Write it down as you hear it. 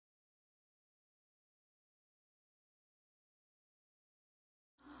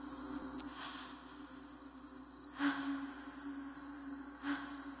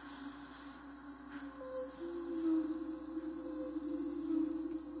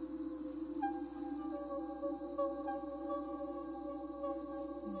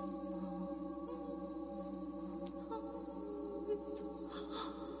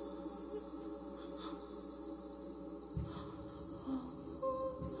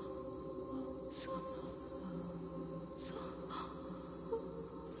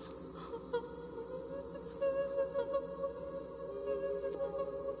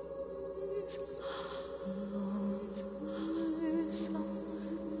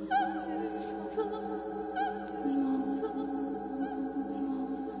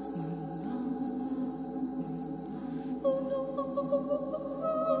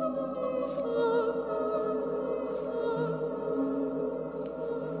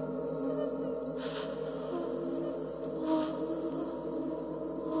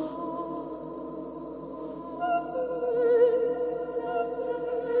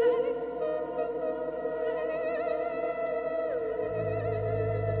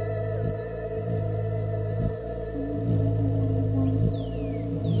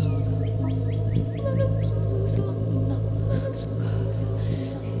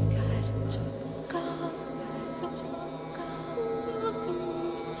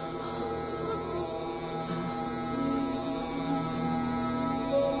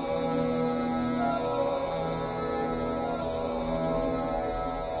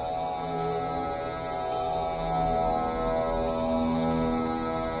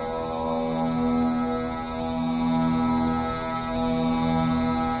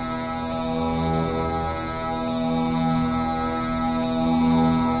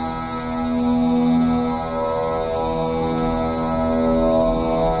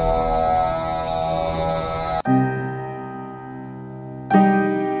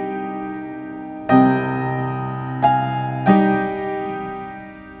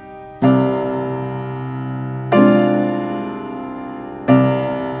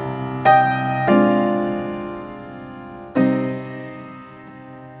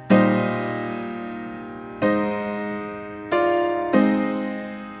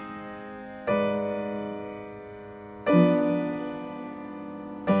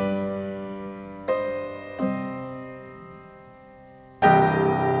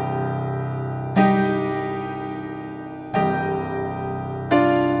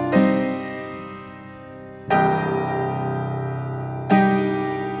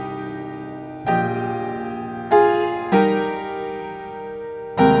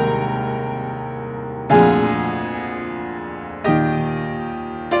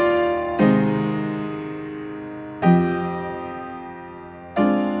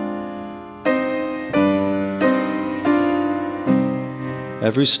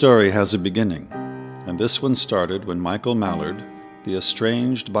Every story has a beginning, and this one started when Michael Mallard, the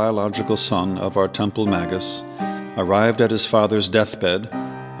estranged biological son of our temple Magus, arrived at his father's deathbed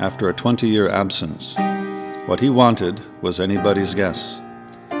after a 20-year absence. What he wanted was anybody's guess.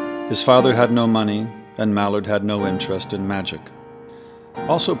 His father had no money, and Mallard had no interest in magic.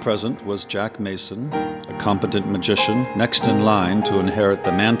 Also present was Jack Mason, a competent magician next in line to inherit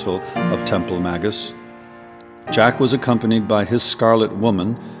the mantle of Temple Magus. Jack was accompanied by his Scarlet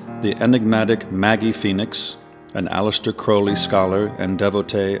Woman, the enigmatic Maggie Phoenix, an Aleister Crowley scholar and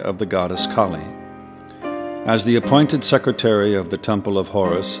devotee of the goddess Kali. As the appointed secretary of the Temple of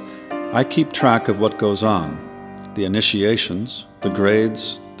Horus, I keep track of what goes on, the initiations, the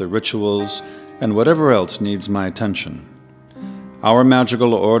grades, the rituals, and whatever else needs my attention. Our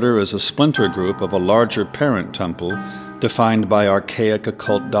magical order is a splinter group of a larger parent temple defined by archaic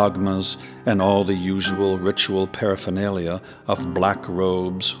occult dogmas and all the usual ritual paraphernalia of black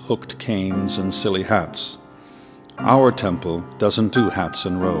robes, hooked canes, and silly hats. Our temple doesn't do hats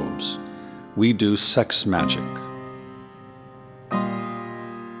and robes. We do sex magic.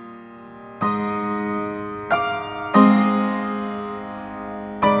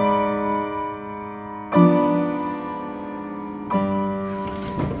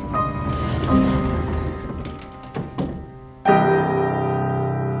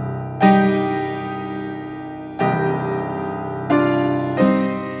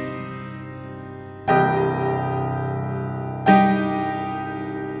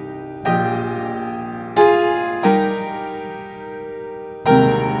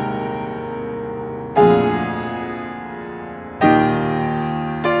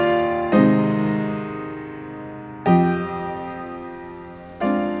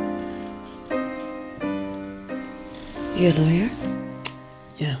 You a lawyer?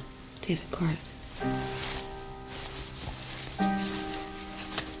 Yeah. David Court.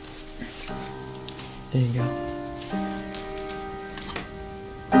 There you go.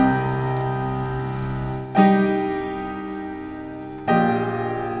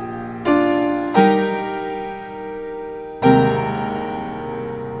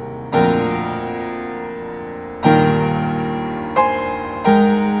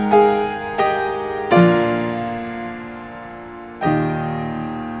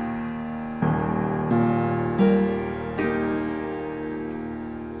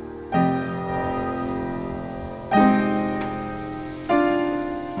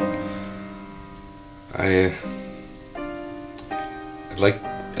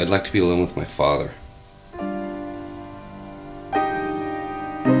 I'd like to be alone with my father.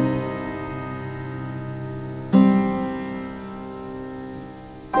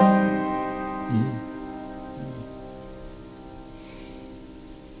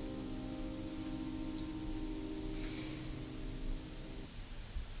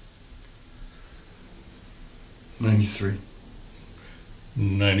 93.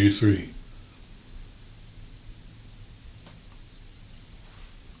 93.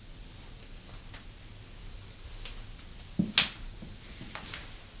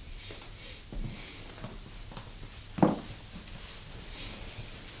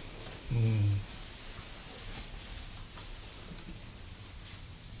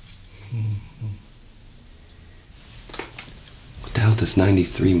 What the hell does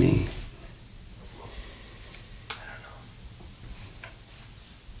 93 mean?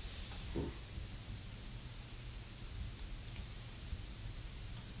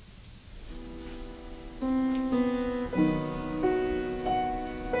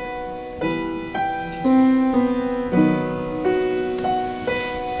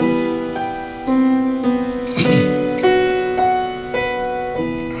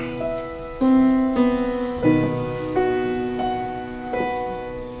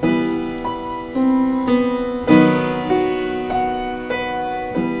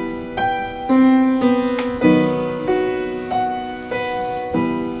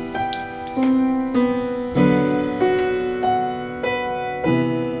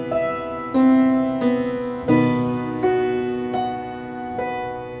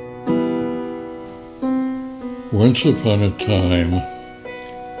 Once upon a time,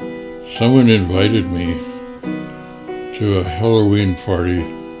 someone invited me to a Halloween party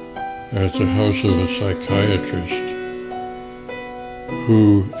at the house of a psychiatrist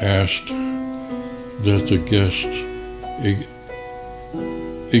who asked that the guests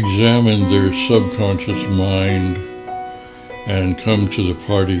examine their subconscious mind and come to the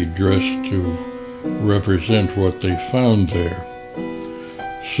party dressed to represent what they found there.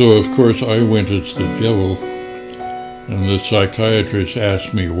 So, of course, I went as the devil, and the psychiatrist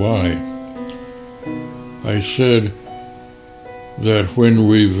asked me why. I said that when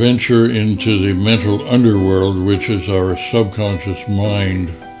we venture into the mental underworld, which is our subconscious mind,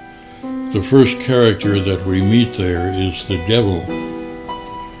 the first character that we meet there is the devil,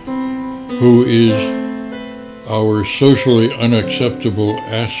 who is our socially unacceptable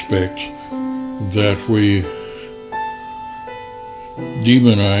aspect that we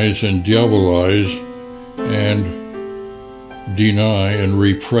demonize and diabolize and deny and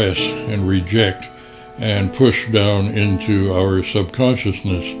repress and reject and push down into our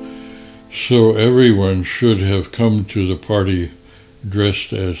subconsciousness. So everyone should have come to the party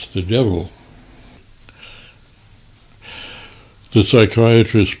dressed as the devil. The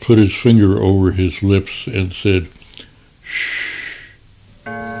psychiatrist put his finger over his lips and said, "Shh."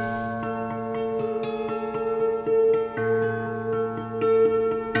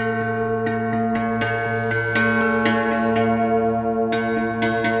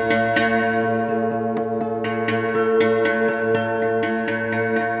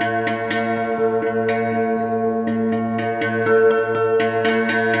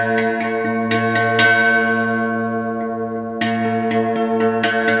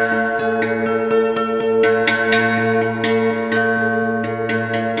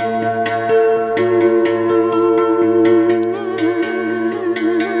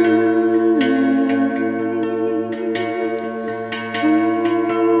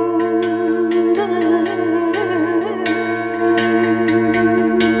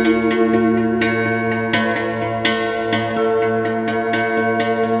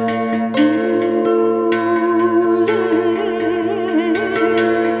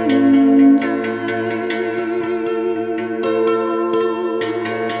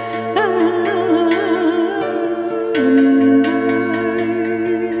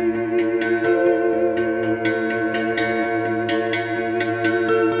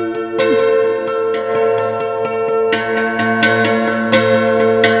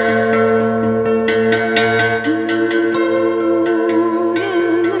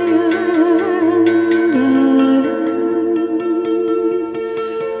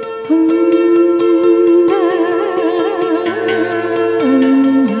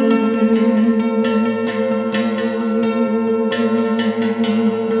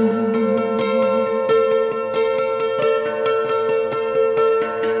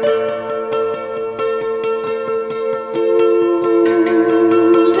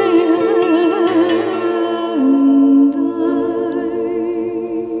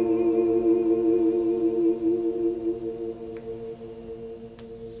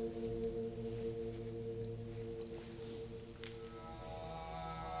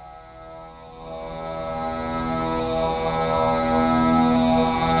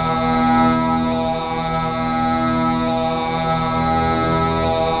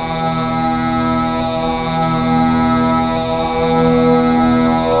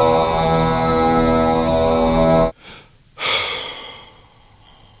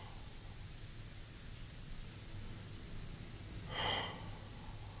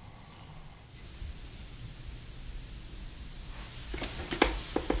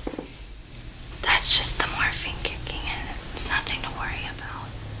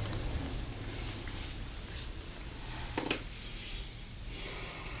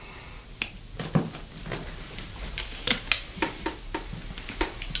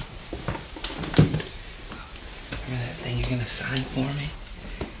 sign for me?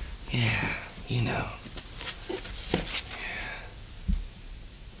 Yeah, you know. Yeah.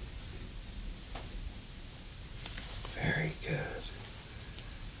 Very good.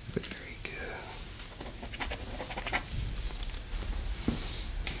 Very good.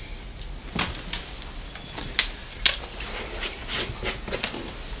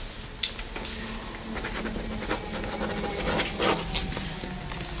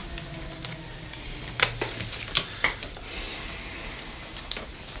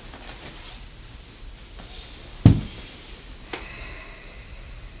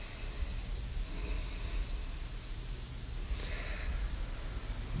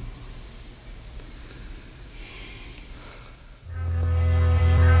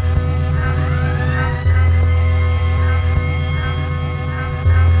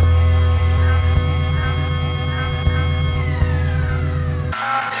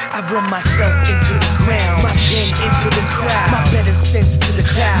 I've run myself into the ground, my pen into the crowd, my better sense to the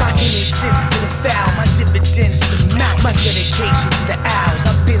cloud, my innocence to the foul, my dividends to mouth, my dedication to the owls.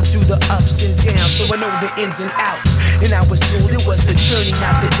 I've been through the ups and downs, so I know the ins and outs. And I was told it was the journey,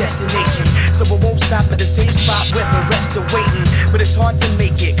 not the destination. So I won't stop at the same spot where the rest are waiting. But it's hard to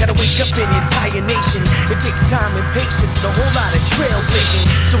make it, gotta wake up an entire nation. It takes time and patience and a whole lot of trailblazing.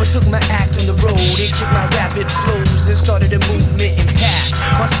 So I took my act on the road and kicked my rapid flows and started a movement and pass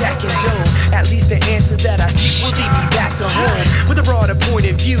on stacking dough. At least the answers that I seek will lead me back to home with a broader point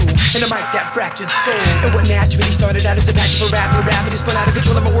of view and a mic that fractured skull. And what naturally started out as a passion for rap, rapidly spun out of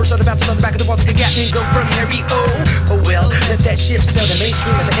control. And my words started bouncing on the back of the wall, took a gap and go from Harry O. Oh well, let that ship sail. The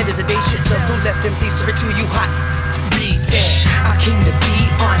mainstream at the end of the day shit sells, so let them thieves serve it to you hot. I came to be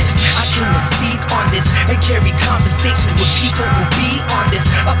honest, I came to speak on this and carry conversation with people who be on this.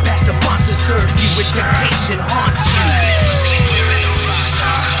 Up past the monster's curfew where temptation haunts you.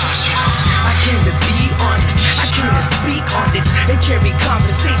 I came to be honest, I came to speak on this and carry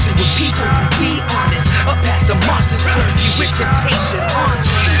conversation with people who be on this. Up past the monster's curfew where temptation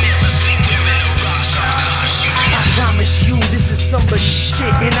haunts you. I promise you this is somebody's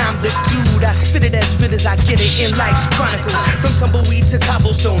shit and I'm the dude. I spit it as real as I get it in life's chronicles. From tumbleweed to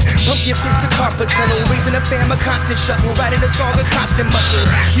cobblestone, pump your fist to carpet tunnel, raising a fam a constant shuffle, writing a song a constant muscle.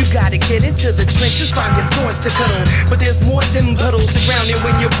 You gotta get into the trenches, find your thorns to cut on, but there's more than puddles to drown in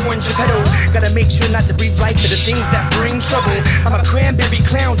when you're born Geppetto. Gotta make sure not to breathe life for the things that bring trouble. I'm a cranberry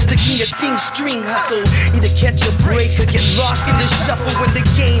clown to the king of things, string hustle. Either catch a break or get lost in the shuffle when the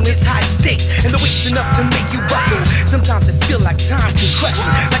game is high stakes and the weight's enough to make you buckle. Sometimes it feel like time can crush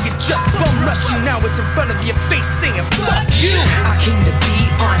you, like it just bum rush you. Now it's in front of your face saying fuck you. I came to be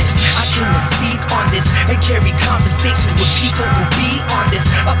honest, I came to speak on this and carry conversation with people who be on this.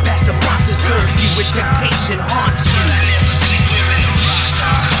 Up past the monster's curfew where temptation haunts you.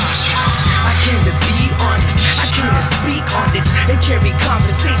 I came to be honest, I came to speak on this and carry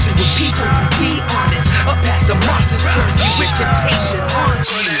conversation with people who be on this. Up past the monster's curfew where temptation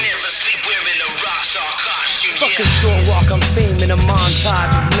haunts you. Fuck a short walk, I'm fame in a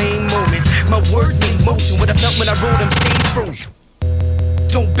montage of lame moments. My words make motion, what I felt when I wrote them stays frozen.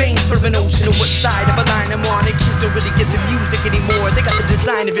 Don't bang for an ocean or what side of a line I'm on. The kids don't really get the music anymore, they got the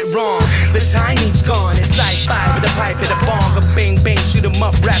design of it wrong. The timing's gone, it's sci-fi with a pipe and a bong. A bang bang, shoot 'em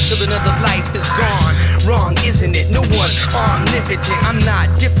up, rap till another life is gone. Wrong, isn't it? No one's omnipotent. I'm not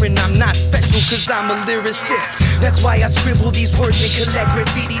different, I'm not special, cause I'm a lyricist. That's why I scribble these words and collect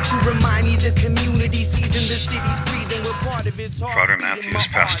graffiti to remind me the community sees in the city's breathing. We're part of it's all. Father Matthews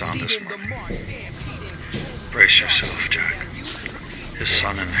passed on this morning. Brace yourself, Jack. His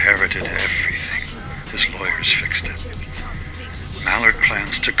son inherited everything. His lawyers fixed it. Mallard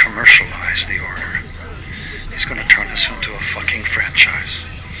plans to commercialize the order. He's gonna turn this into a fucking franchise.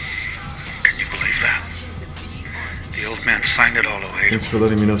 Can you believe that? The old man signed it all away. Thanks for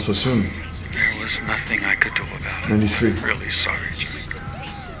letting me know so soon. There was nothing I could do about it. 93. I'm really sorry, Jack.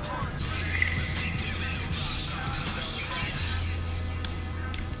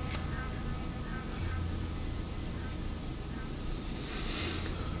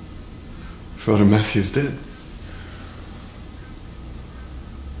 Father Matthews dead.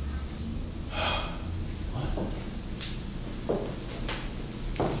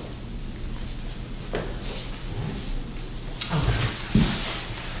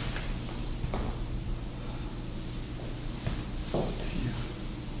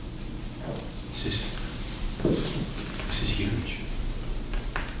 This is huge.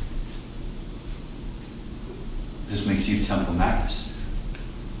 This makes you Temple Magus.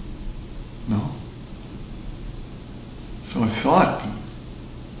 No. So I thought.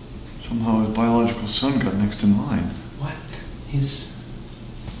 Somehow his biological son got next in line. What?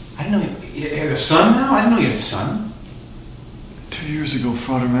 I didn't know he had a son now? I didn't know he had a son. few years ago,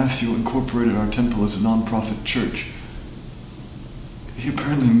 Father Matthew incorporated our temple as a non-profit church. He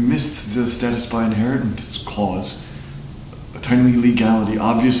apparently missed the status by inheritance clause, a tiny legality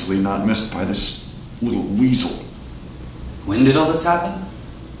obviously not missed by this little weasel. When did all this happen?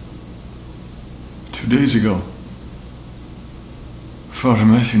 2 days ago. Father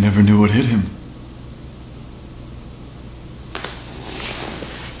Matthew never knew what hit him.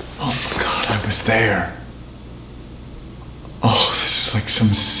 Oh God, I was there. Oh, this is like some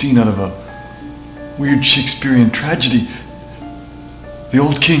scene out of a weird Shakespearean tragedy. The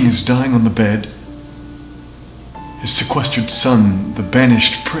old king is dying on the bed. His sequestered son, the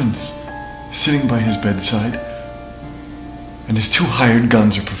banished prince, is sitting by his bedside. And his 2 hired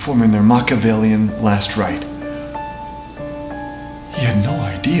guns are performing their Machiavellian last rite. He had no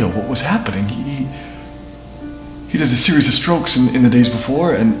idea what was happening. He'd had a series of strokes in the days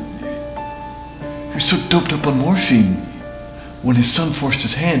before, and he was so doped up on morphine. When his son forced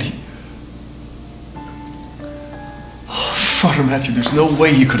his hand, Father Matthew, there's no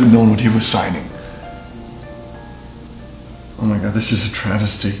way he could have known what he was signing. Oh my God, this is a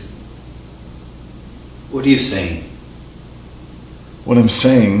travesty. What are you saying? What I'm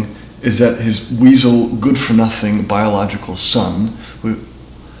saying is that his weasel, good-for-nothing biological son, who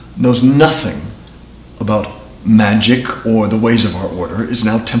knows nothing about magic or the ways of our order, is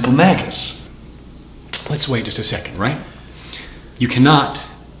now Temple Magus. Let's wait just a second, right? You cannot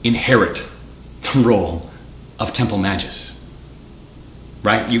inherit the role of Temple Magus,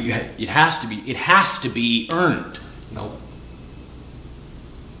 right? It has to be earned. No.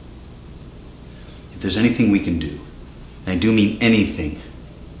 If there's anything we can do, and I do mean anything,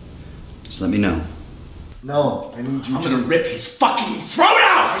 just let me know. No, I need you I'm gonna rip his fucking throat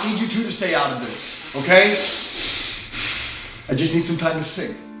out! I need you two to stay out of this, okay? I just need some time to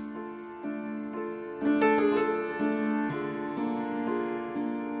think.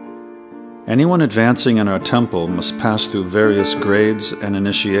 Anyone advancing in our temple must pass through various grades and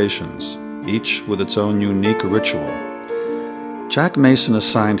initiations, each with its own unique ritual. Jack Mason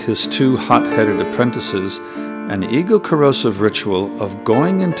assigned his 2 hot-headed apprentices an ego-corrosive ritual of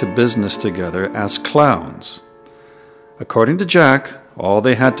going into business together as clowns. According to Jack, all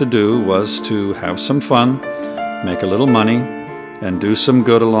they had to do was to have some fun, make a little money, and do some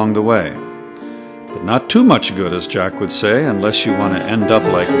good along the way. But not too much good, as Jack would say, unless you want to end up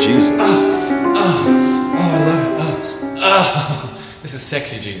like Jesus. I love it. This is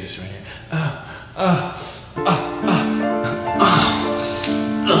sexy Jesus right here.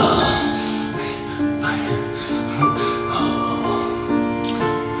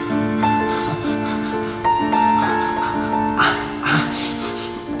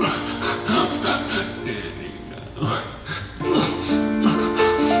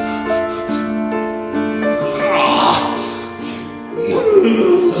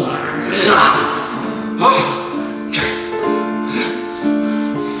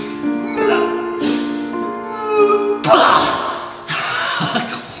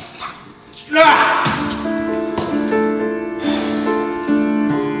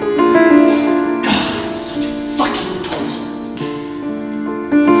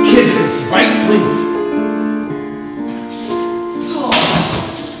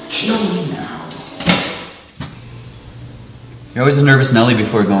 You're always a nervous Nelly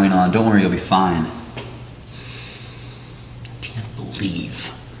before going on. Don't worry, you'll be fine. I can't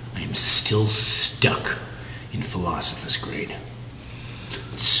believe I am still stuck in philosopher's grade.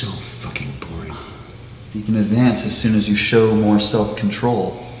 It's so fucking boring. You can advance as soon as you show more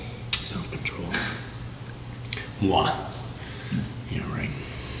self-control. Self-control? What? Yeah, right.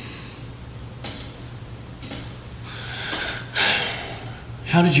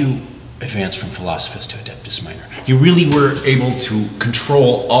 How did you advance from Philosophus to Adeptus Minor? You really were able to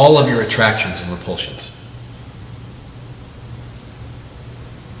control all of your attractions and repulsions.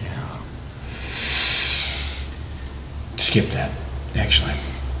 Yeah. Skip that, actually.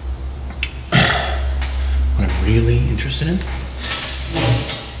 What I'm really interested in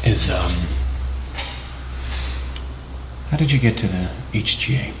is, how did you get to the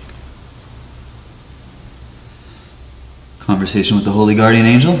HGA? Conversation with the Holy Guardian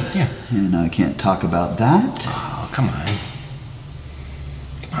Angel? Yeah. And I can't talk about that. Oh, come on.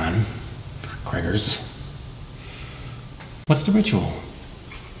 Come on. Gregors. What's the ritual?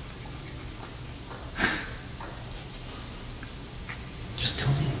 Just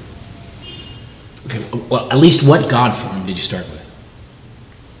tell me. Okay, well, at least what god form did you start with?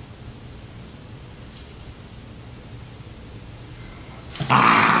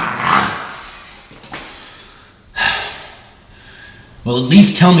 Well, at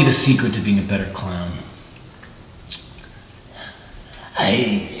least tell me the secret to being a better clown.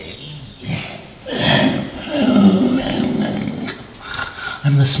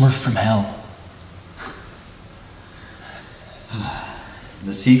 I'm the Smurf from hell.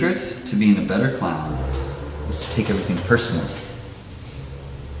 The secret to being a better clown is to take everything personally.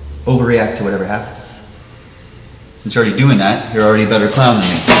 Overreact to whatever happens. Since you're already doing that, you're already a better clown than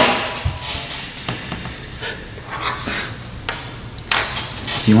me.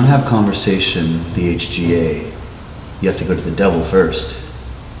 If you want to have a conversation with the HGA, you have to go to the devil first.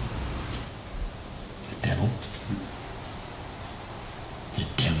 The devil? The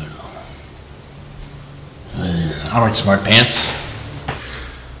devil. Alright, smart pants.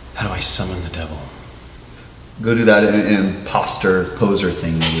 How do I summon the devil? Go do that imposter poser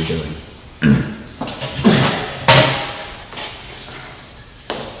thing that you're doing.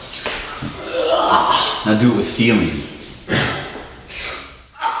 Now do it with feeling.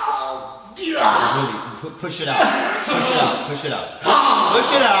 Really, push it out. Push it out. Push it out.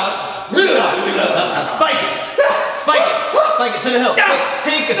 Push it out. Push it out. Now spike it. Spike it. Spike it to the hilt.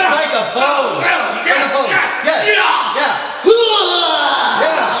 Take a spike a pose. Take a pose. Yes. Yeah.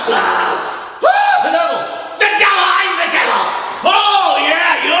 The devil. The devil, I'm the devil! Oh,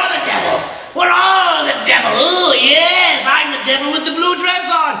 yeah, you're the devil! We're all the devil! Oh, yes, I'm the devil with the blue dress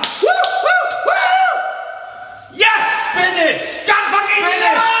on! Woo, woo, woo! Yes, spin it! God fucking spin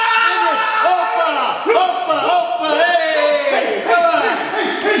it! Spin it! Opa! Opa! Opa! Hey! Come on!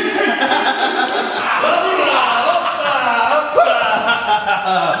 Opa! Opa!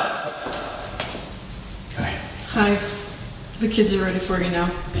 Hi. The kids are ready for you now.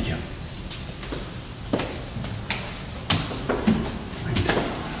 Thank you.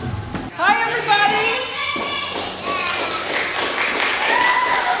 Hi, everybody!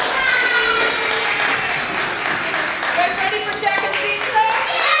 You guys ready for Jack and Pizza?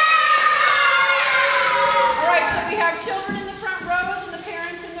 All right, so we have children in the front rows and the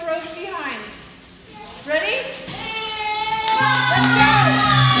parents in the rows behind. Ready? Let's go!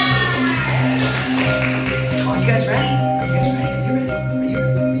 Oh, you guys ready? Are you guys ready? Are you ready? Are you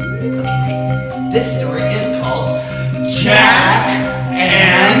ready? Okay, this story is called Jack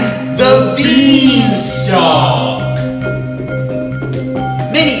and the Beanstalk.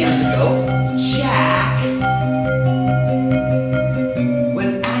 Many years ago, Jack was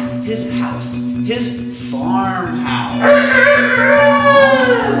at his house, his farmhouse.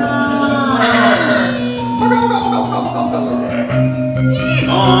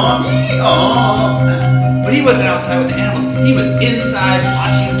 But he wasn't outside with the animals, he was inside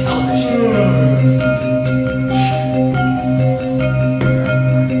watching television.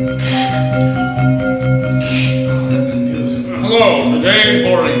 Hello, today in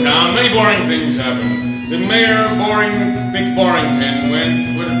Boring Town, many boring things happened. The mayor, Boring McBorrington, went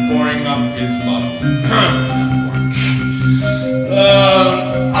boring up his butt.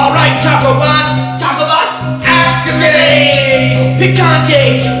 Alright, Chocobots, activate! Picante!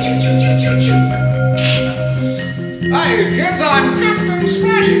 Hey, kids, I'm Captain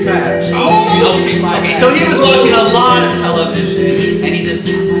Smashy Pants. Okay, so he was watching a lot of television, and he just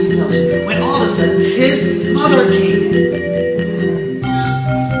kept watching television, when all of a sudden, his mother came in.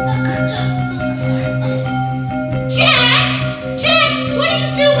 Jack, what are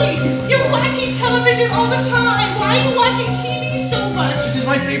you doing? You're watching television all the time. Why are you watching TV so much? This is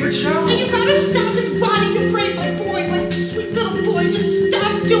my favorite show. And you gotta stop this rotting your brain, my boy, my sweet little boy. Just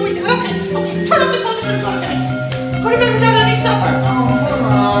stop doing that. Okay, turn off the television and go to bed. Go to bed without any supper.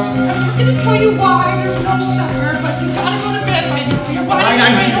 I'm not gonna tell you why there's no supper, but you gotta go to bed, my boy. You're rotting your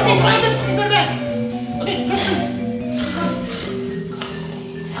brain. Okay, turn off the television, go to bed. Okay, go to sleep. Go to sleep. Go to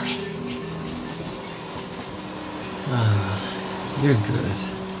sleep. Okay. You're good.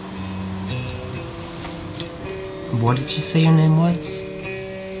 What did you say your name was?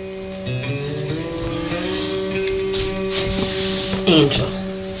 Angel.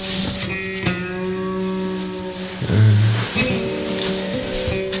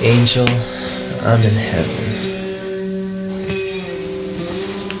 Angel, I'm in heaven.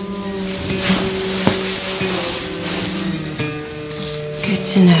 Good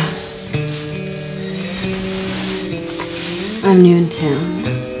to know. I'm new in town,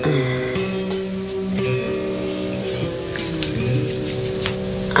 and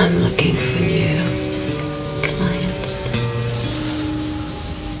I'm looking for new clients.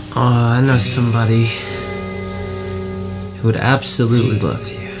 Oh, I know somebody who would absolutely love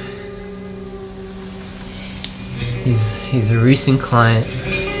you. He's a recent client.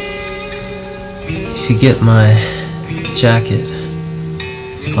 If you get my jacket,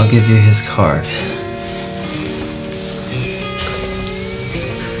 I'll give you his card.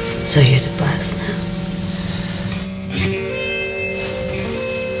 So you're the boss now.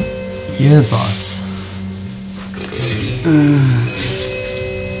 You're the boss.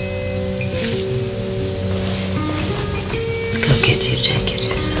 Go get your jacket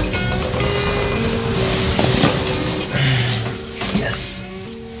yourself. Yes.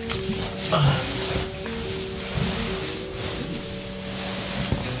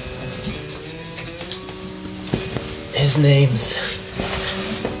 His name's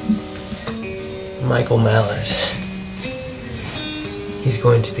Michael Mallard. He's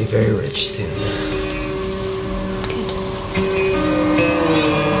going to be very rich soon.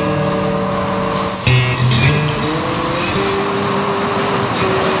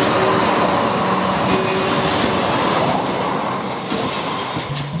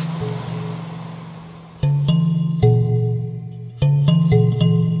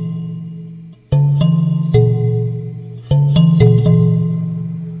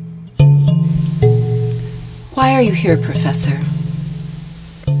 Why are you here, Professor?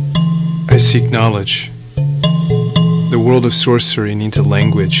 I seek knowledge. The world of sorcery needs a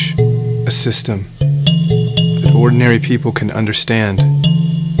language, a system that ordinary people can understand.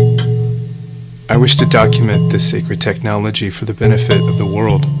 I wish to document this sacred technology for the benefit of the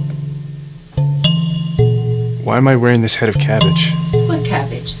world. Why am I wearing this head of cabbage? What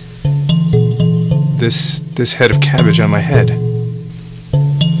cabbage? This head of cabbage on my head.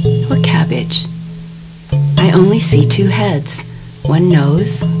 What cabbage? I only see two heads. One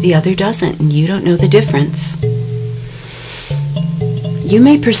knows, the other doesn't, and you don't know the difference. You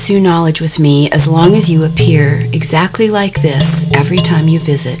may pursue knowledge with me as long as you appear exactly like this every time you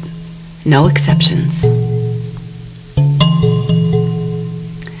visit. No exceptions.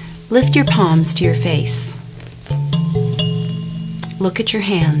 Lift your palms to your face. Look at your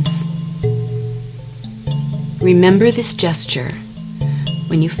hands. Remember this gesture.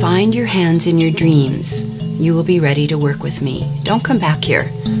 When you find your hands in your dreams, you will be ready to work with me. Don't come back here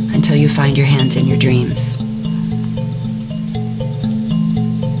until you find your hands in your dreams.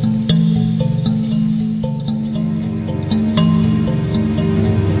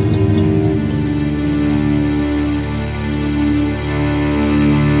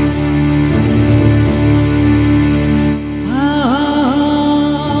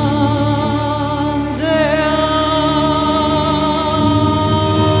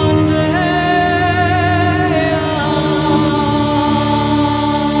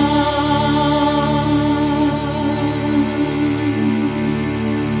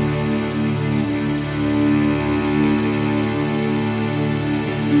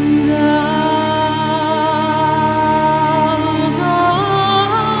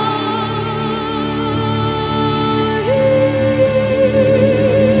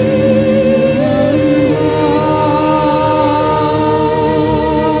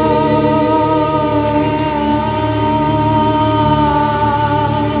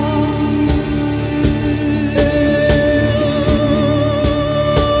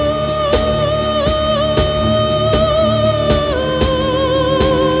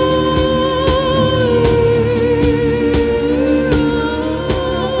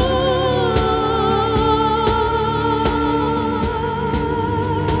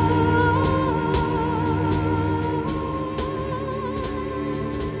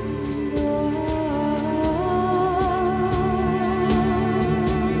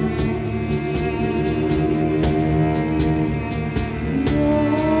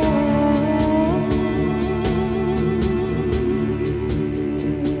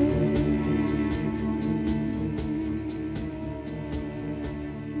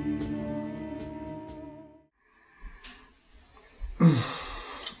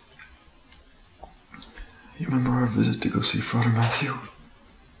 You remember our visit to go see Frater Matthew?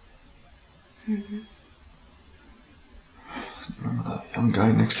 Mm-hmm. Remember that young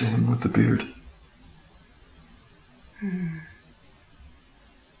guy next to him with the beard? Mm.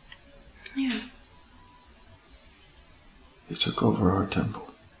 Yeah. He took over our temple.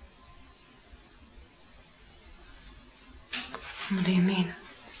 What do you mean?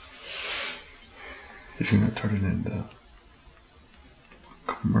 He's going to turn it into a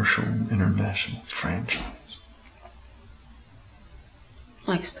commercial international franchise.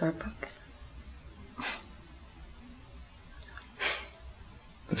 Like Starbucks?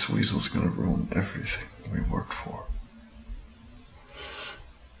 This weasel's going to ruin everything we worked for.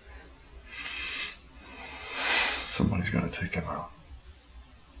 Somebody's got to take him out.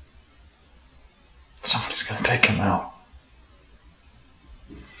 Somebody's got to take him out.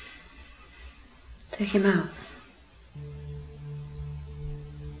 Take him out.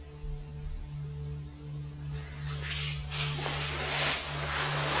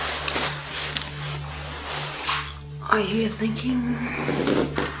 Are you thinking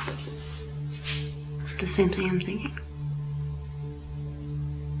The same thing I'm thinking?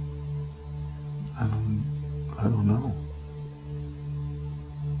 I don't know.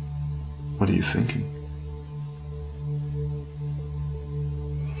 What are you thinking?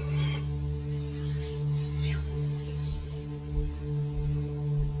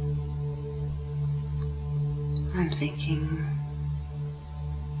 I'm thinking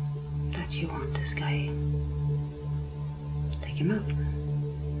that you want this guy. Take him out.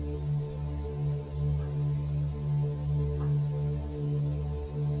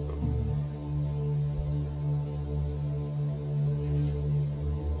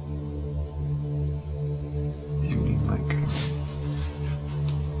 You mean like...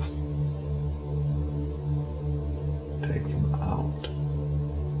 take him out?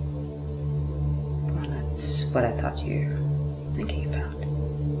 Well, that's what I thought you were thinking about.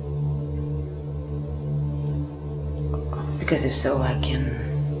 Because if so, I can...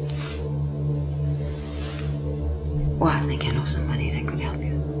 Well, I think I know somebody that could help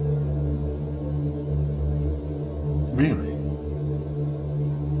you. Really?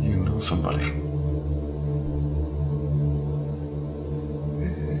 You know somebody?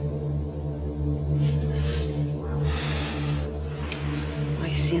 Well,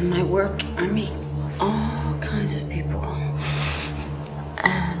 you see, in my work, I meet all kinds of people.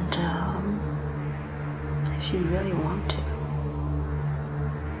 And, if you really want to,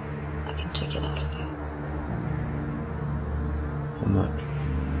 I can check it out for you. How much?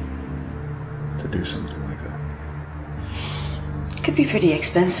 To do something like that? It could be pretty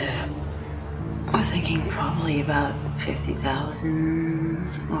expensive. I'm thinking probably about 50,000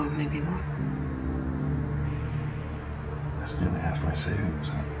 or maybe more. That's nearly half my savings,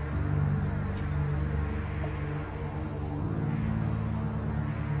 huh?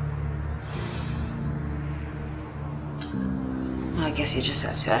 Well, I guess you just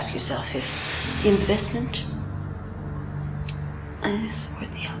have to ask yourself if the investment is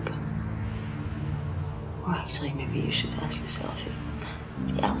worth the outcome. Or actually, maybe you should ask yourself if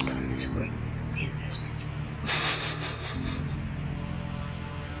the outcome is worth the investment.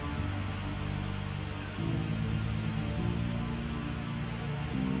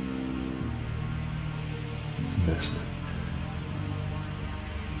 Investment.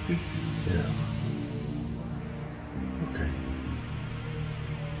 Yeah. Okay.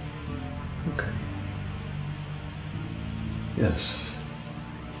 Okay. Yes.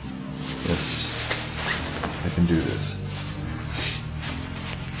 Yes. I can do this.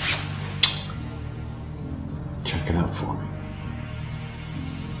 Check it out for me.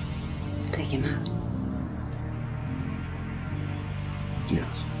 Take him out.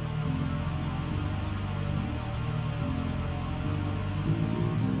 Yes.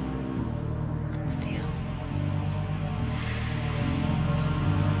 Deal.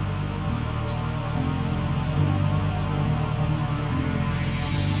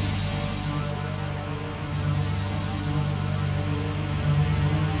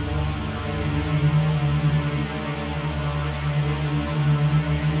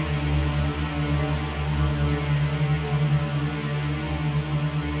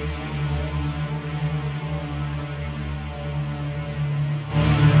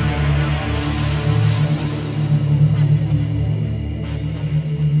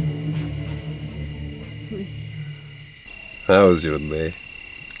 How was your day?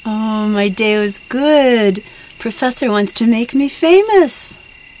 Oh, my day was good. Professor wants to make me famous.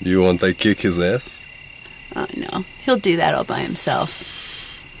 You want I kick his ass? Oh, no. He'll do that all by himself.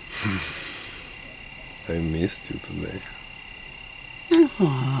 I missed you today.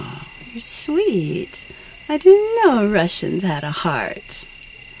 Oh, you're sweet. I didn't know Russians had a heart.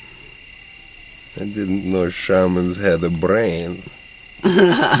 I didn't know shamans had a brain.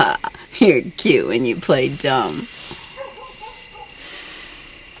 You're cute when you play dumb.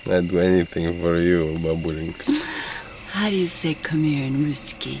 I'd do anything for you, babulinka. How do you say come here in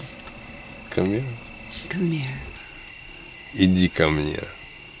Ruski? Come here. Come here. Иди ко мне.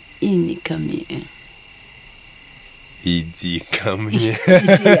 Иди ко мне. Иди ко мне.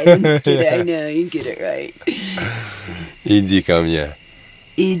 I didn't get it. I know, you get it right. Иди ко мне.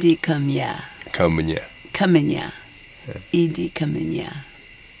 Иди ко мне. Ко мне. Ко мне. Иди ко мне.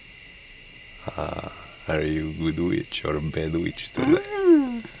 Are you good witch or bad witch tonight?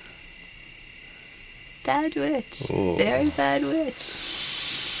 Bad witch. Oh. Very bad witch.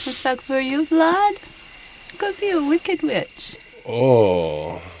 In fact, for you, Vlad, could be a wicked witch.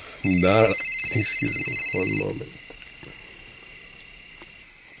 Oh, that. Excuse me, one moment.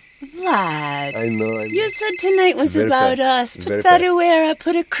 Vlad. I know. You said tonight was Very about fast. us. Very Put that fast. away or I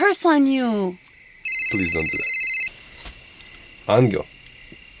put a curse on you. Please don't do that. Ангел.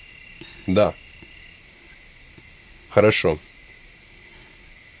 Да. Хорошо.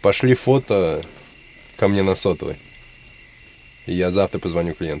 Пошли фото ко мне на сотовый. И я завтра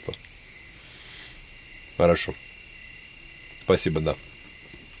позвоню клиенту. Хорошо. Спасибо, да.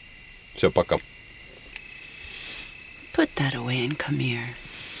 Все, пока. Put that away and come here.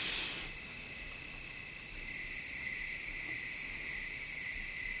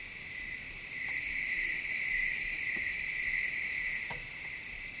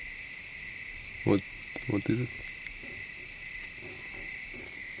 What is it?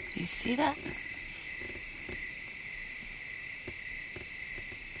 You see that?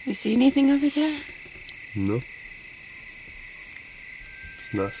 You see anything over there? No.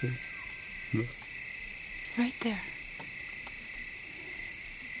 It's nothing. No. Right there.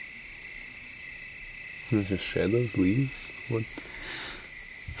 The shadows, leaves? What?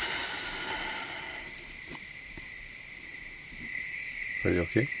 Are you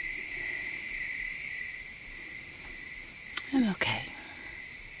okay? I'm okay.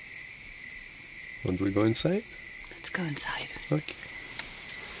 Want we go inside? Let's go inside. Okay.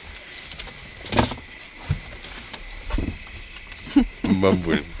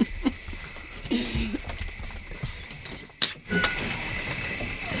 Бабуль.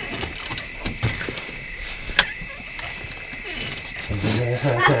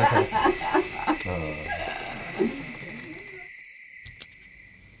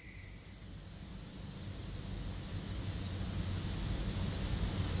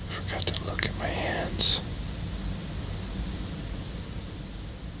 Forgot to look at my hands.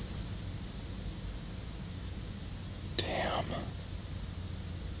 Damn.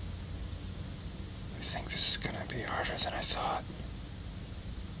 I think this is gonna be harder than I thought.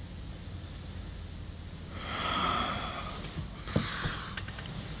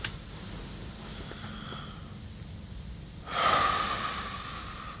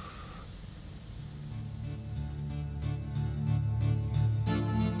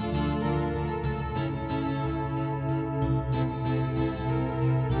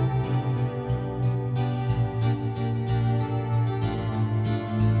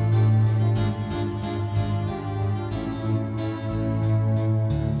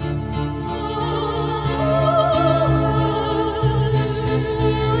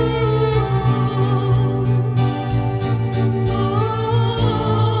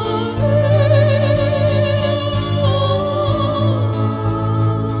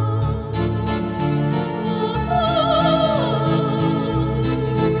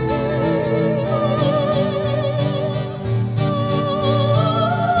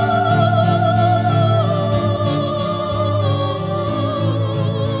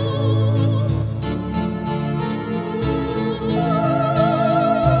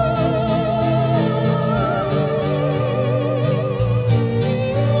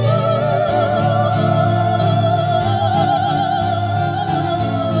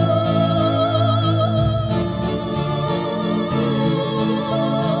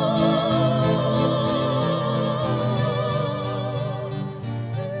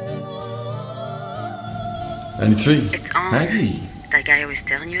 It's on. Maggie. That guy I was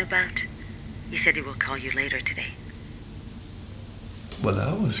telling you about? He said he will call you later today. Well,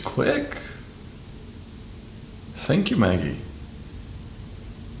 that was quick. Thank you, Maggie.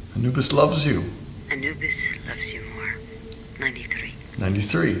 Anubis loves you. Anubis loves you more. 93.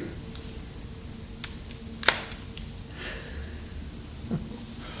 93.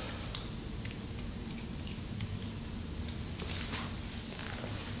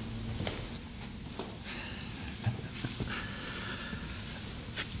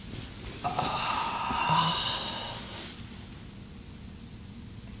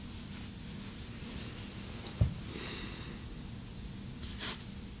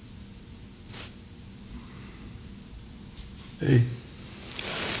 Hey.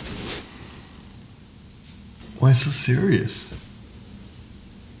 Why so serious?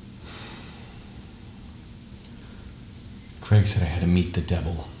 Craig said I had to meet the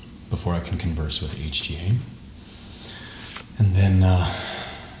devil before I can converse with HGA. And then,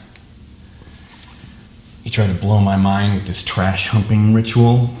 he tried to blow my mind with this trash humping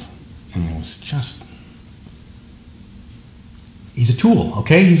ritual. And it was just... He's a tool,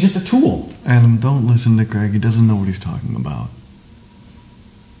 okay? He's just a tool. Adam, don't listen to Greg. He doesn't know what he's talking about.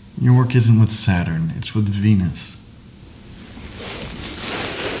 Your work isn't with Saturn, it's with Venus.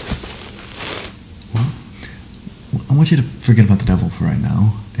 Well, I want you to forget about the devil for right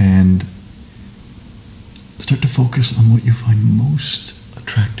now and start to focus on what you find most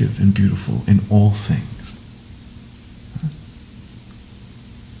attractive and beautiful in all things.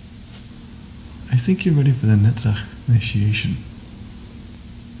 I think you're ready for the Netzach initiation.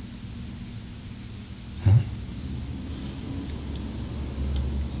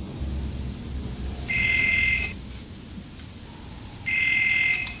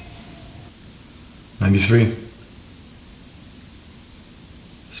 93.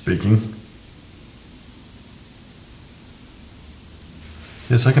 Speaking.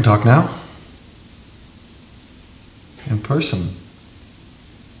 Yes, I can talk now. In person.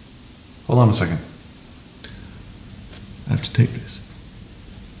 Hold on a second. I have to take this.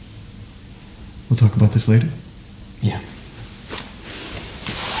 We'll talk about this later? Yeah.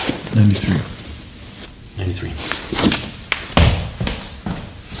 93. 93.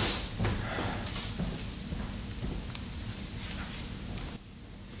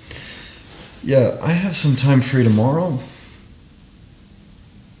 Yeah, I have some time free tomorrow.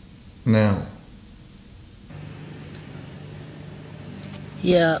 Now.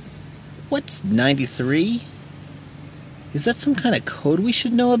 Yeah, what's 93? Is that some kind of code we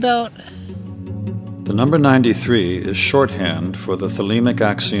should know about? The number 93 is shorthand for the Thelemic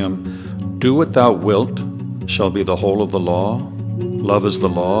axiom, "Do what thou wilt shall be the whole of the law. Love is the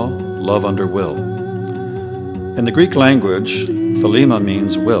law, love under will." In the Greek language, thelema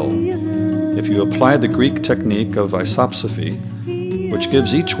means will. If you apply the Greek technique of isopsophy, which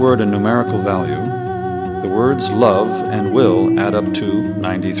gives each word a numerical value, the words love and will add up to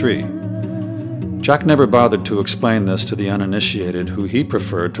 93. Jack never bothered to explain this to the uninitiated, who he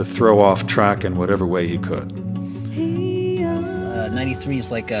preferred to throw off track in whatever way he could. 93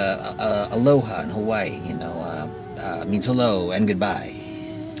 is like aloha in Hawaii, you know, means hello and goodbye.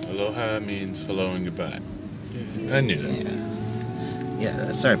 Aloha means hello and goodbye. Yeah, I knew that.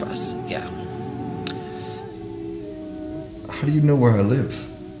 Yeah, sorry, boss. Yeah. How do you know where I live?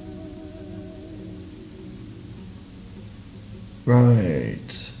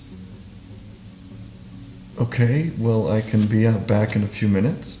 Right. Okay, well, I can be out back in a few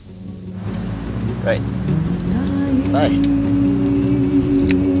minutes. Right. Bye.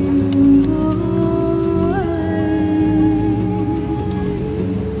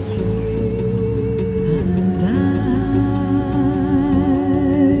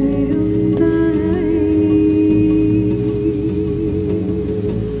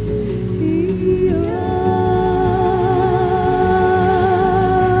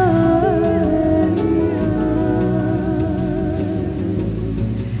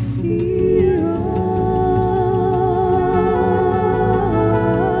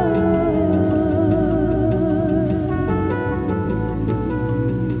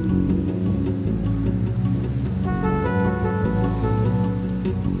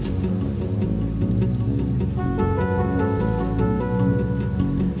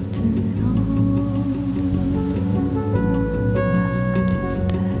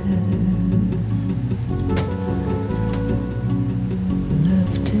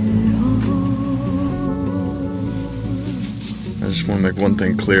 I just want to make one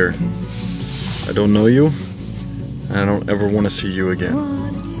thing clear. I don't know you, and I don't ever want to see you again.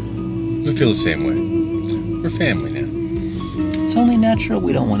 We feel the same way. We're family now. It's only natural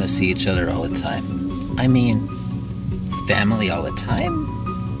we don't want to see each other all the time. I mean, family all the time?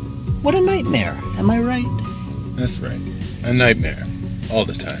 What a nightmare, am I right? That's right. A nightmare. All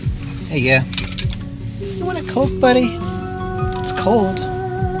the time. Hey, yeah. You want a Coke, buddy? It's cold.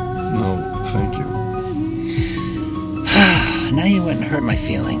 No, thank you. Now you wouldn't hurt my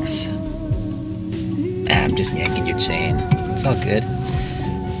feelings. I'm just yanking your chain. It's all good.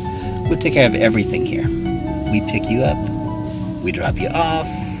 We'll take care of everything here. We pick you up, we drop you off,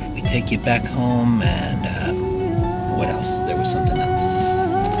 we take you back home, and what else? There was something else.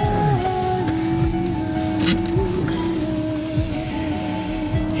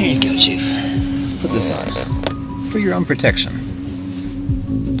 Here you go, Chief. Put this on. For your own protection.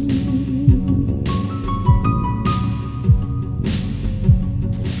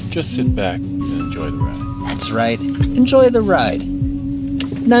 Just sit back and enjoy the ride. That's right. Enjoy the ride.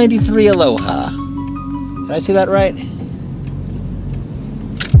 93 Aloha. Did I say that right?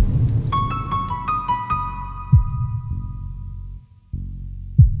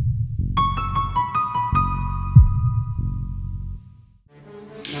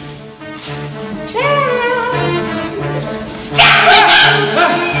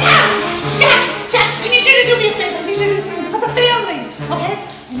 Jack, I need you to do me a favor. I need you to do a favor for the family, okay?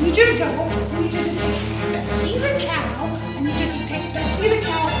 I need you to go. I need you to take Bessie the cow. I need you to take Bessie the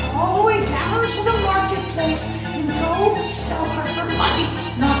cow all the way down to the marketplace and go sell her for money.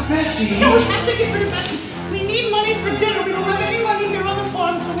 Not Bessie. No, we have to get rid of Bessie. We need money for dinner. We don't have any money here on the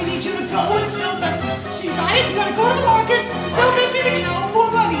farm, so we need you to go and sell Bessie. So you got it? You gotta go to the market, sell Bessie the cow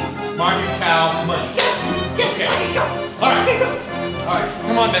for money. Market cow, money. Yes, Okay. okay, go. All right. Okay, go. All right,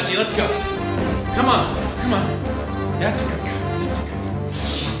 come on, Bessie, let's go. Come on, come on. That's a good cow. That's a good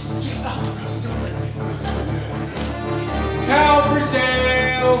cow. Cow for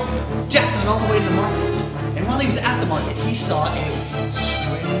sale. Jack, got all the way to the market. And while he was at the market, he saw a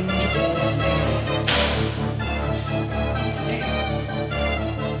strange old man.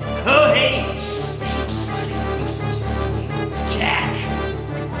 Oh, hey! Jack!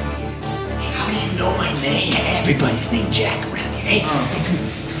 How do you know my name? Everybody's named Jack around here. Hey, I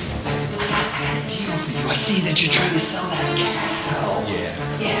got a deal for you. I see that you're trying to sell that cow. Yeah.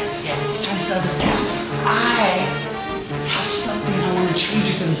 You're trying to sell this cow. I have something I want to trade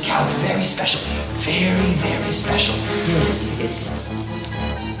you for this cow. It's very special. Very, very special. It's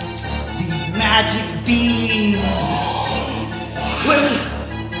these magic beans. Wait.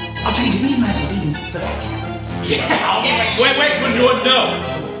 I'll trade you these magic beans for that cow. Yeah. Wait.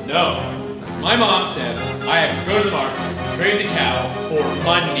 No. My mom said I have to go to the market, trade the cow for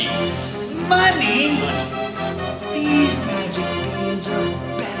money. Money? These magic beans are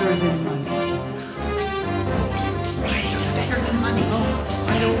better than money. Right, better than money. Oh,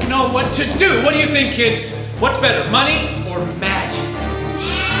 I don't know what to do. What do you think, kids? What's better, money or magic?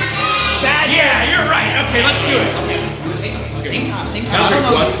 Magic! Yeah, you're right. Okay, let's do it. Okay. Same time. Count to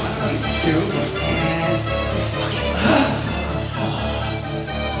 1, 2.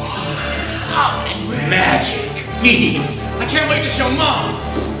 Magic beans. I can't wait to show Mom.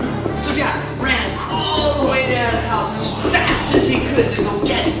 So Jack ran all the way to his house as fast as he could to go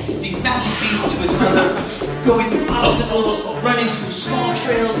get these magic beans to his brother, going through obstacles, running through small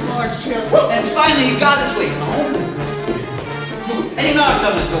trails, large trails, and finally he got his way home. And he knocked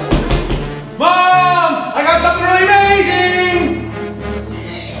on the door. Mom! I got something really amazing!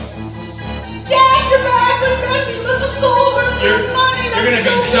 Jack, you're back with Bessie. You must have sold her for money. You're gonna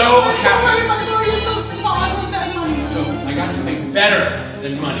be so happy. My God, you're so smart. What's that money? So I got something better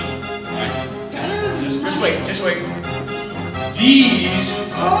than money. Right? Just wait. These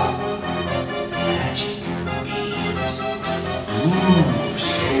are magic beans. Ooh,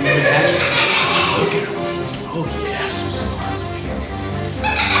 so magic. Look at them. Oh yeah, so smart.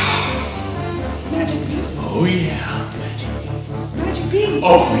 Magic beans? Oh yeah, magic beans. Magic beans?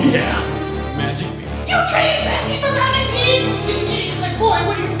 Oh yeah, magic beans. You traded Bessie for magic beans? You idiot. My boy,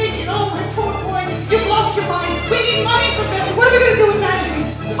 what are you thinking? Oh, my poor boy. You've lost your mind. We need money for Bessie. What are we going to do with magic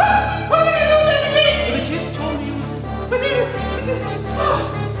beans? Huh? What are we going to do with magic beans? The kids told me. But they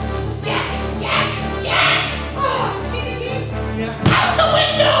Jack! Oh, see these beans? Yeah. Out the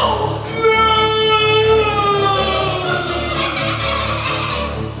window!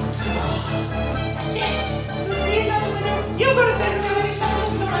 That's it. The beans out the window. You go to bed without any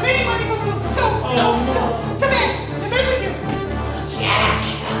sound. We don't have any money for food. Go. To bed. To bed with you. Jack!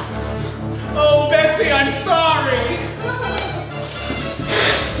 Oh, Bessie, I'm sorry.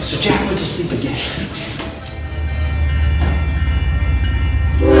 So Jack went to sleep again.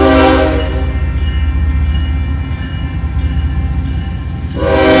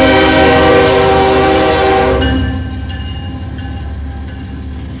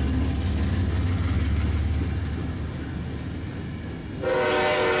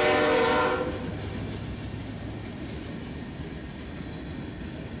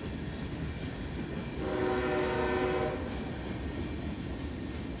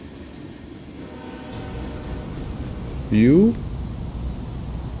 You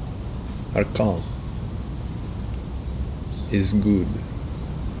are calm. Is good.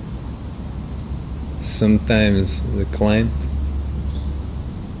 Sometimes the client,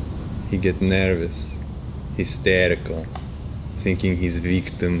 he get nervous, hysterical, thinking he's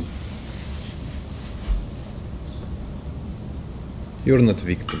victim. You're not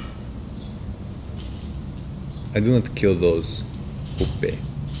victim. I do not kill those who pay.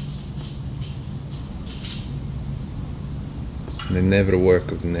 And I never work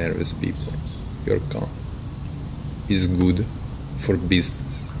with nervous people. You're calm. Is good for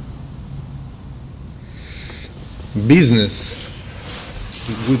business. Business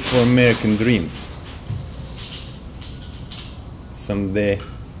is good for American dream. Someday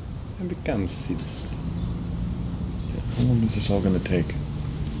I become a citizen. How long is this all going to take?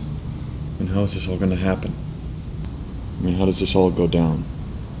 And how is this all going to happen? I mean, how does this all go down?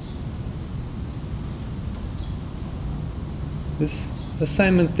 This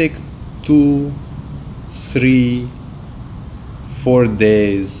assignment takes 2, 3, 4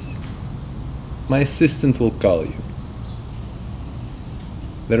 days. My assistant will call you.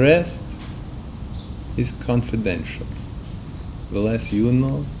 The rest is confidential. The less you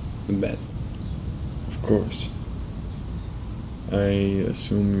know, the better. Of course. I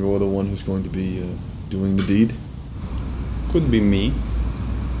assume you're the one who's going to be doing the deed? Could be me,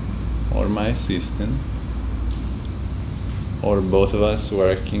 or my assistant, or both of us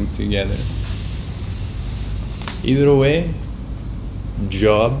working together. Either way,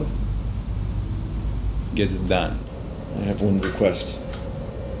 job gets done. I have one request.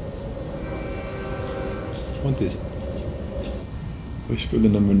 What is it? Whisper the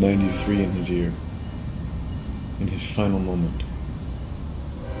number 93 in his ear. In his final moment.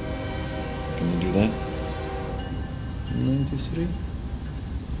 Can you do that? 93?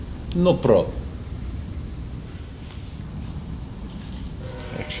 No problem.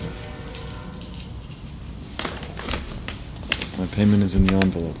 Excellent. My payment is in the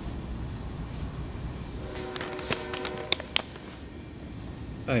envelope.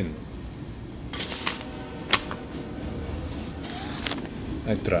 I know.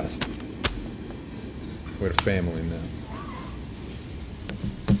 I trust. We're family now.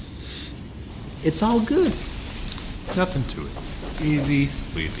 It's all good. Nothing to it. Easy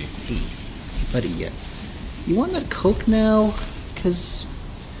squeezy. Hey, buddy, you want that Coke now? Because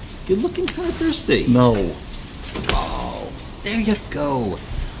you're looking kind of thirsty. No. Oh, there you go.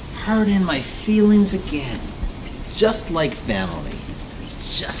 Hurting my feelings again. Just like family.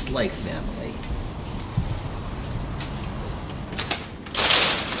 Just like family.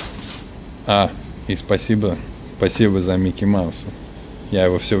 И спасибо за Микки Мауса. Я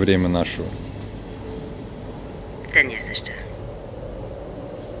его все время ношу. Да не за что.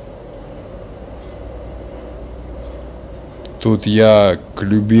 Тут я к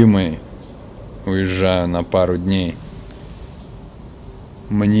любимой уезжаю на пару дней.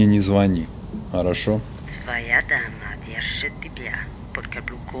 Мне не звони, хорошо? Твоя дама держит тебя под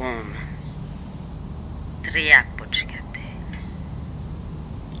каблуком. Тряпочка ты.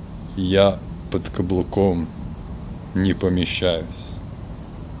 Я под каблуком не помещаюсь.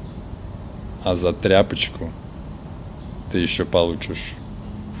 А за тряпочку ты еще получишь.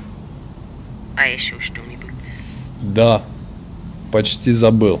 А еще что-нибудь? Да, почти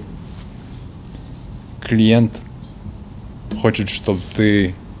забыл. Клиент хочет, чтобы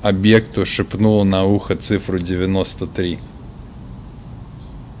ты объекту шепнула на ухо цифру 93.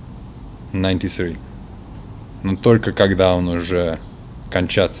 93. Но только когда он уже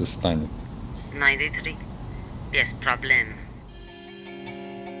кончаться станет. 93. Без проблем.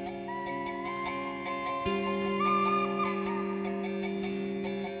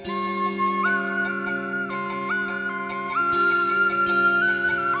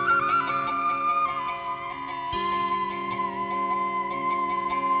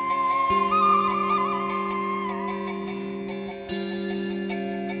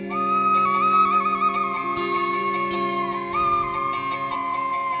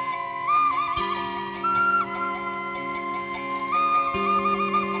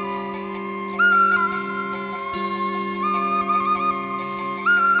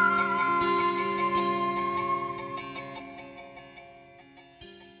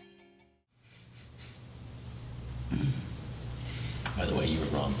 By the way, you were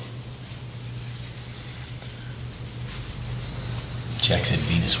wrong. Jack said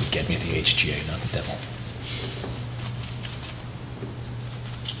Venus would get me at the HGA, not the devil.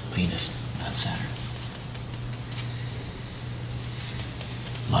 Venus, not Saturn.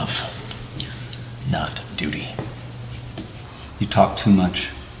 Love, not duty. You talk too much.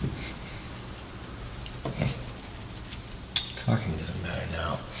 Talking doesn't matter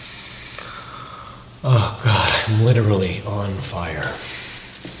now. Oh, God, I'm literally on fire.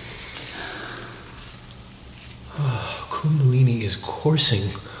 Oh, Kundalini is coursing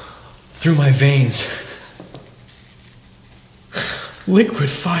through my veins.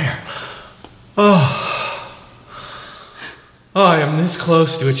 Liquid fire. Oh. Oh, I am this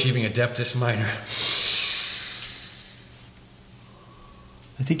close to achieving Adeptus Minor.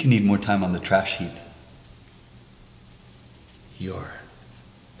 I think you need more time on the trash heap. You're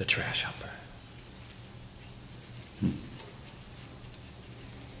the trash humper.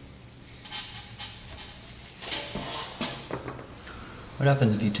 What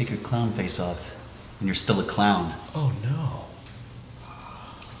happens if you take your clown face off and you're still a clown? Oh no.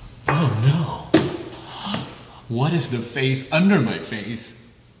 Oh no. What is the face under my face?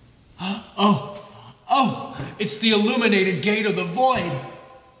 Oh, it's the illuminated gate of the void.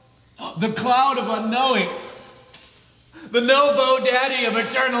 The cloud of unknowing. The no-bo daddy of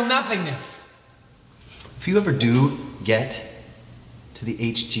eternal nothingness. If you ever do get to the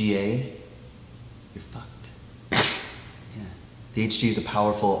HGA, you're fucked. Yeah. The HGA is a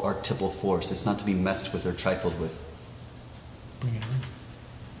powerful archetypal force. It's not to be messed with or trifled with. Bring it on.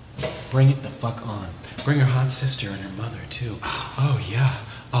 Bring it the fuck on. Bring her hot sister and her mother, too. Oh, yeah.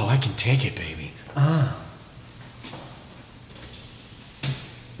 Oh, I can take it, baby.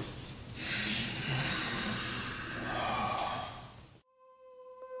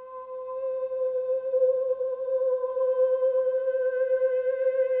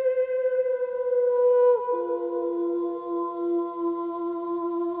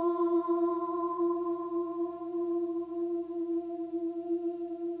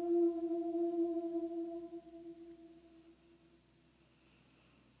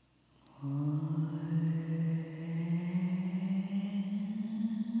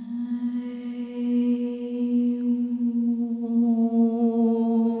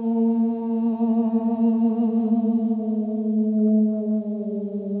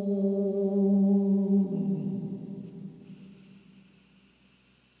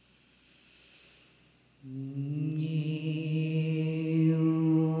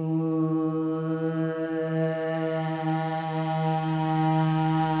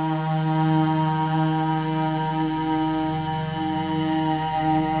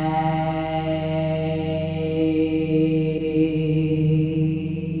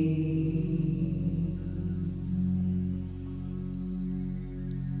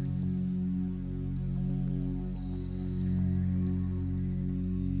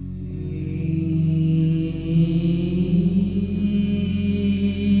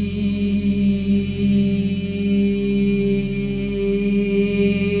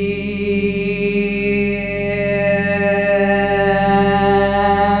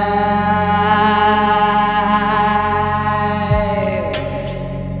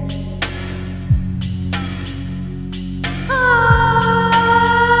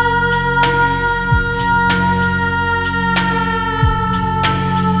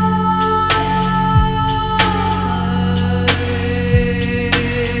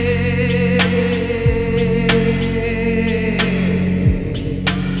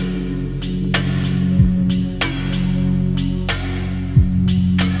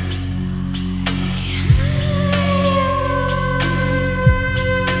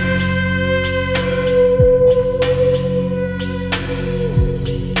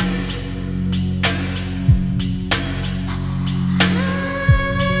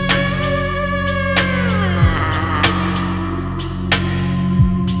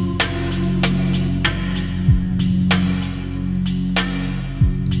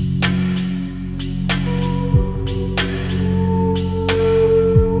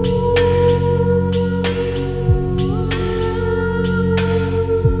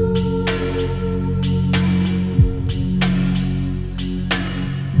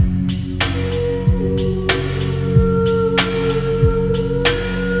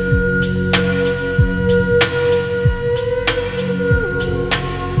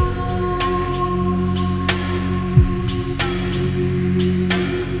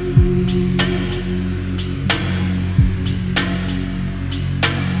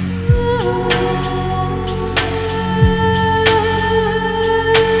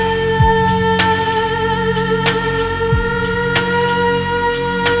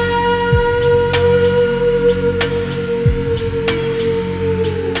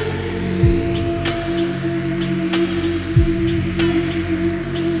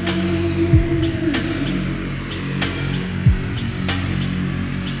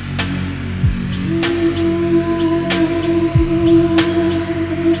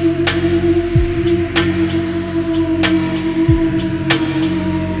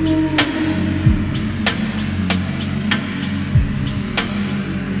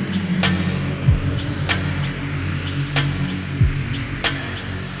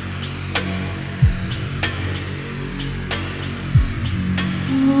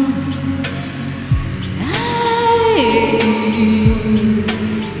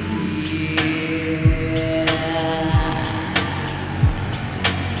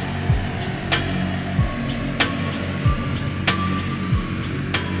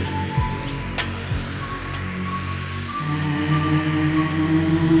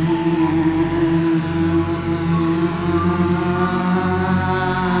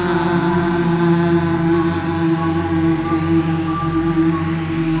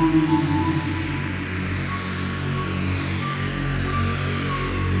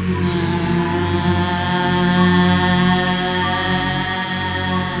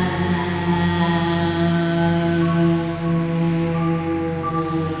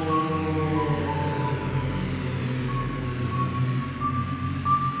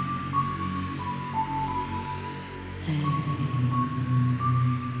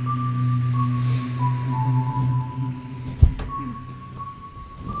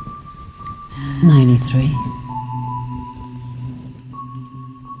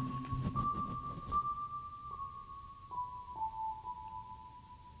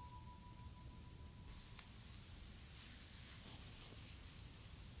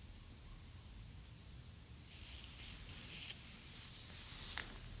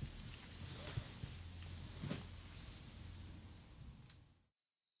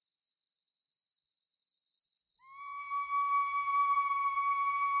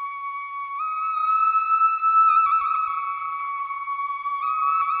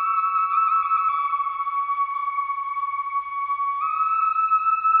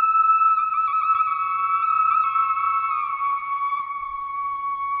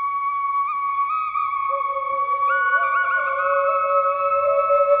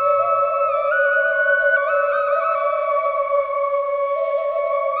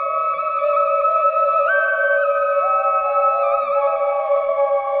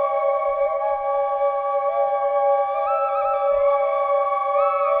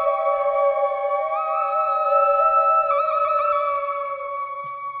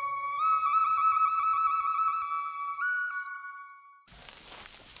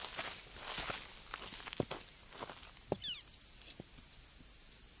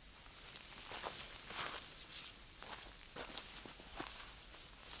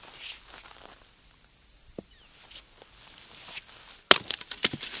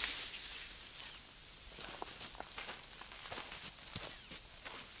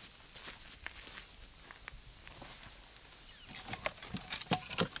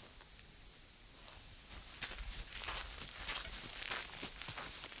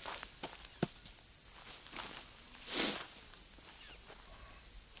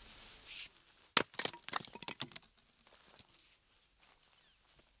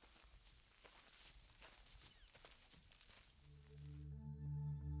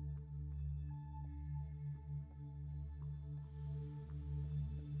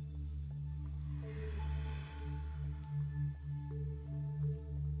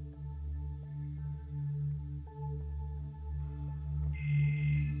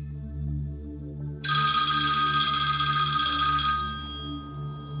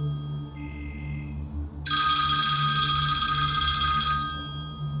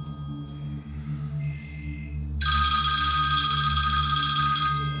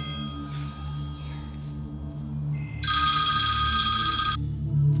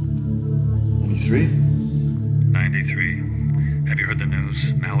 93. Have you heard the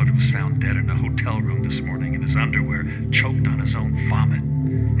news? Mallard was found dead in a hotel room this morning in his underwear, choked on his own vomit.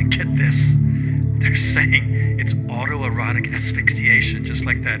 And get this, they're saying it's autoerotic asphyxiation, just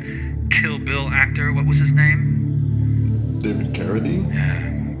like that Kill Bill actor. What was his name? David Carradine?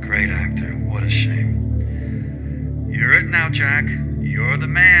 Yeah, great actor. What a shame. You're it now, Jack. You're the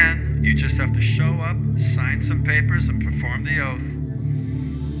man. You just have to show up, sign some papers, and perform the oath.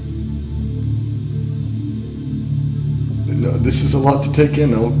 No, this is a lot to take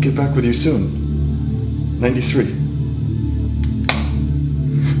in. I'll get back with you soon. 93.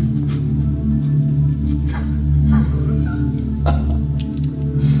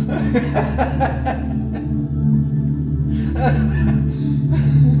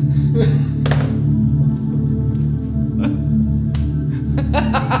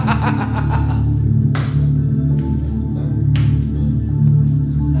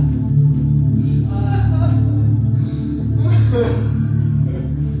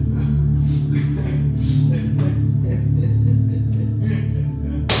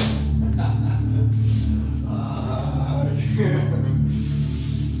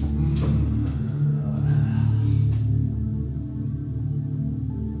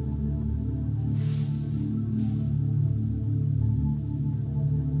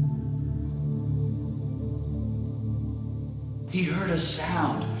 he heard a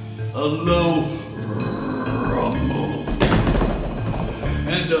sound, a low rumble,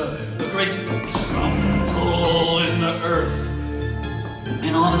 and a great rumble in the earth.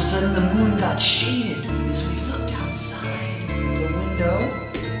 And all of a sudden the moon got shaded, and so he looked outside the window,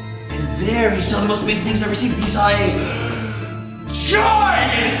 and there he saw the most amazing things I've ever seen. He saw a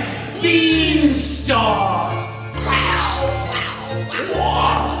giant beanstalk! Wow, wow,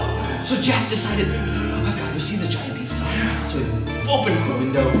 wow! So Jack decided, I've got to see this giant beanstalk. So he opened the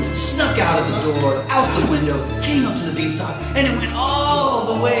window, snuck out of the door, out the window, came up to the beanstalk, and it went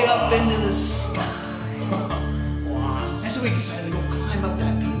all the way up into the sky. And so he decided to go climb up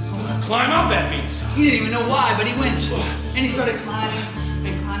that beanstalk. Climb up that beanstalk? He didn't even know why, but he went. And he started climbing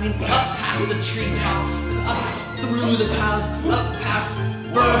and climbing up past the treetops, up through the clouds, up past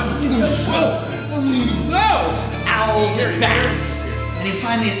owls and bats. And he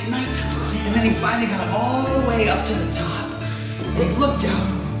finally, it's nighttime, and then he finally got all the way up to the top. And he looked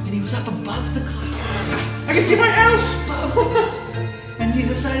down, and he was up above the clouds. I can see my house! And he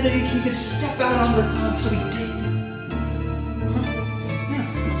decided that he could step out on the clouds, so he did.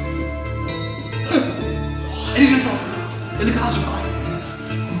 And he didn't fall. And the clouds were fine.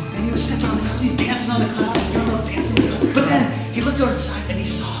 And he was stepping on the clouds, he's dancing on the clouds, dancing on the clouds. But then he looked over to the side and he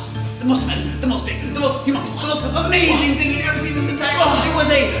saw the most amazing, the most big, the most humongous, the most amazing thing he'd ever seen in his entire life. It was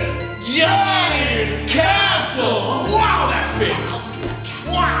a giant castle! Wow, that's big!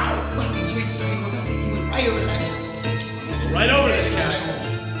 Wow! So he decided he went right over that castle. Right over this castle.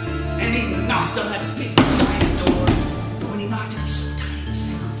 And he knocked on that big giant door. But when he knocked, it was so tiny the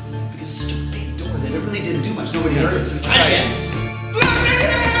sound. Because it's such a big door that it really didn't do much. Nobody heard him, so he tried again.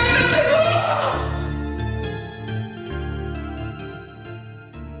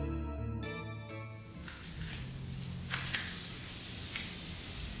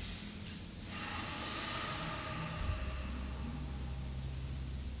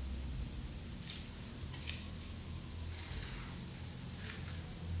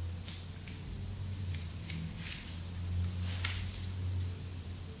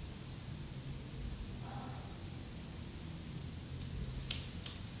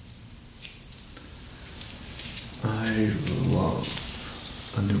 I love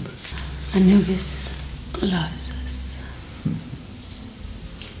Anubis. Anubis loves us.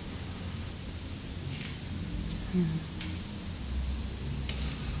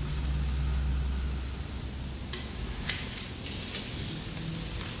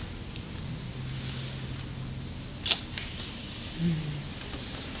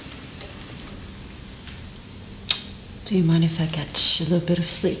 Do you mind if I catch a little bit of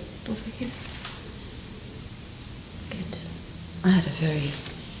sleep over here? Good. I had a very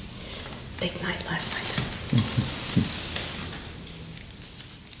big night last night.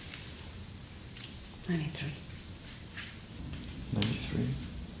 93. 93.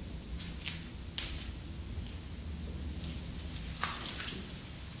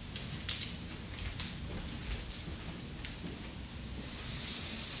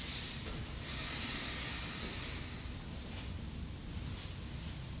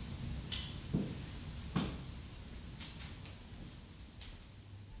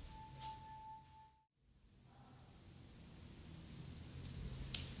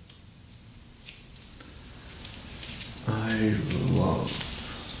 I love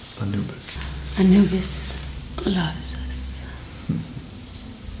Anubis. Anubis loves us.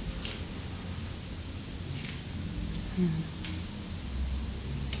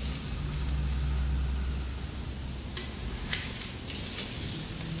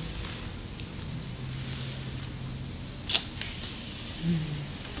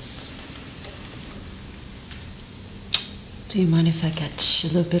 Do you mind if I catch a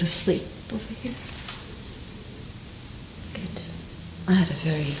little bit of sleep over here? Good. I had a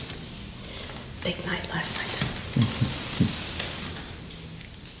very big night last night.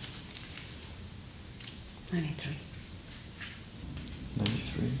 93.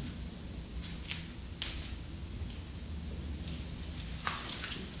 93.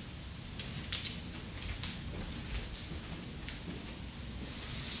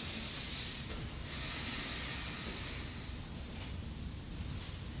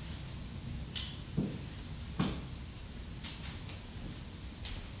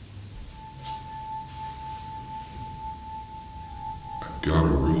 Got a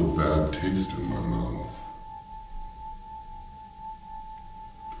real bad taste in my mouth.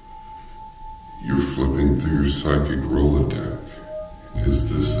 You're flipping through your psychic Rolodeck. Is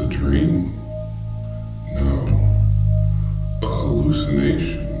this a dream? No. A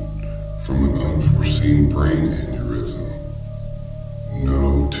hallucination from an unforeseen brain aneurysm.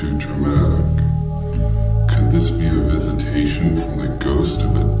 No, too dramatic. Could Could this be a visitation from the ghost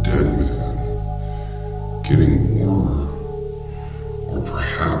of a dead man, getting warmer? Or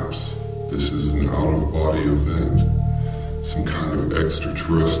perhaps this is an out-of-body event, some kind of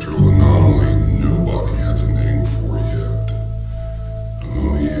extraterrestrial anomaly nobody has a name for yet.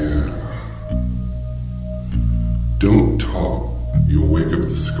 Oh yeah. Don't talk, you'll wake up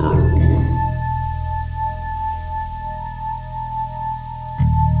the Scarlet Woman.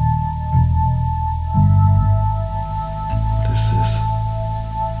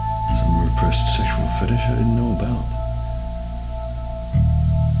 Sexual fetish I didn't know about.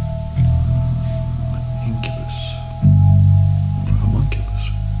 An incubus. Or a homunculus.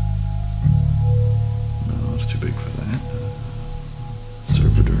 No, it's too big for that.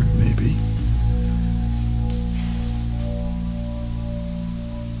 Servitor, maybe.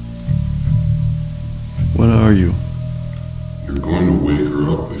 What are you? You're going to wake her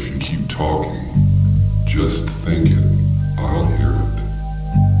up if you keep talking. Just think it. I'll hear it.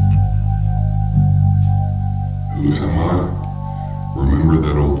 Who am I? Remember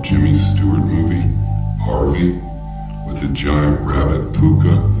that old Jimmy Stewart movie, Harvey, with the giant rabbit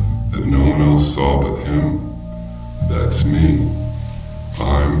puka that no one else saw but him? That's me.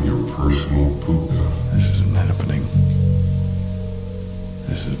 I'm your personal puka. This isn't happening.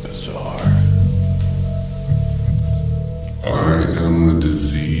 This is bizarre. I am the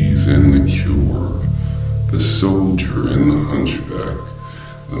disease and the cure, the soldier and the hunchback,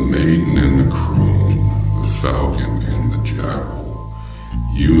 the maiden and the crone, the falcon and the jackal.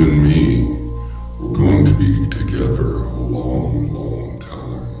 You and me, we're going to be together a long, long time.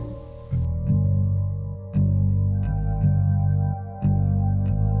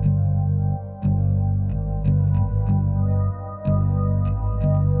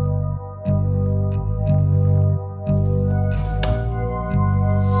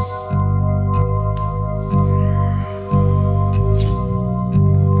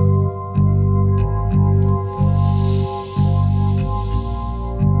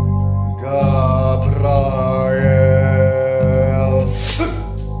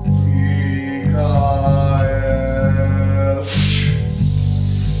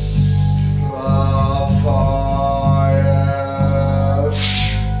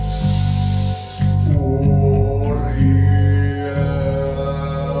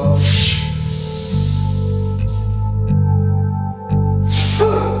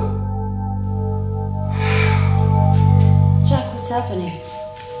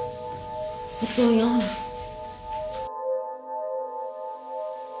 What's going on?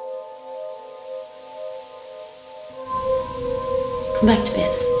 Come back to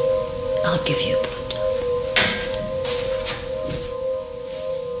bed. I'll give you a blowjob.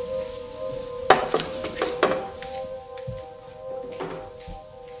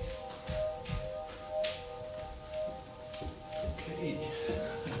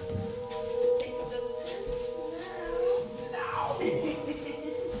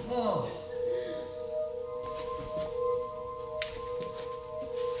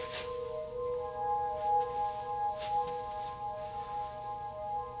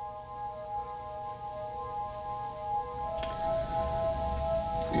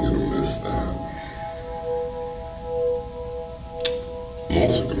 I'm gonna miss that. I'm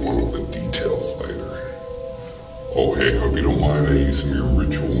also gonna want all the details later. Oh hey, hope you don't mind I use some of your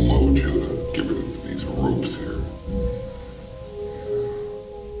ritual mojo to get rid of these ropes here.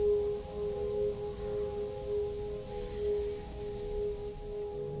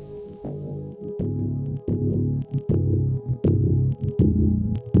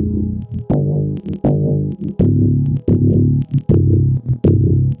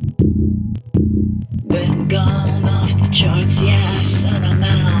 Been gone off the charts, yeah,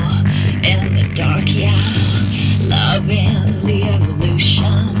 sentimental in the dark, yeah. Loving the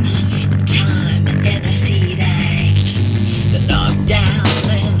evolution, time, and then I see that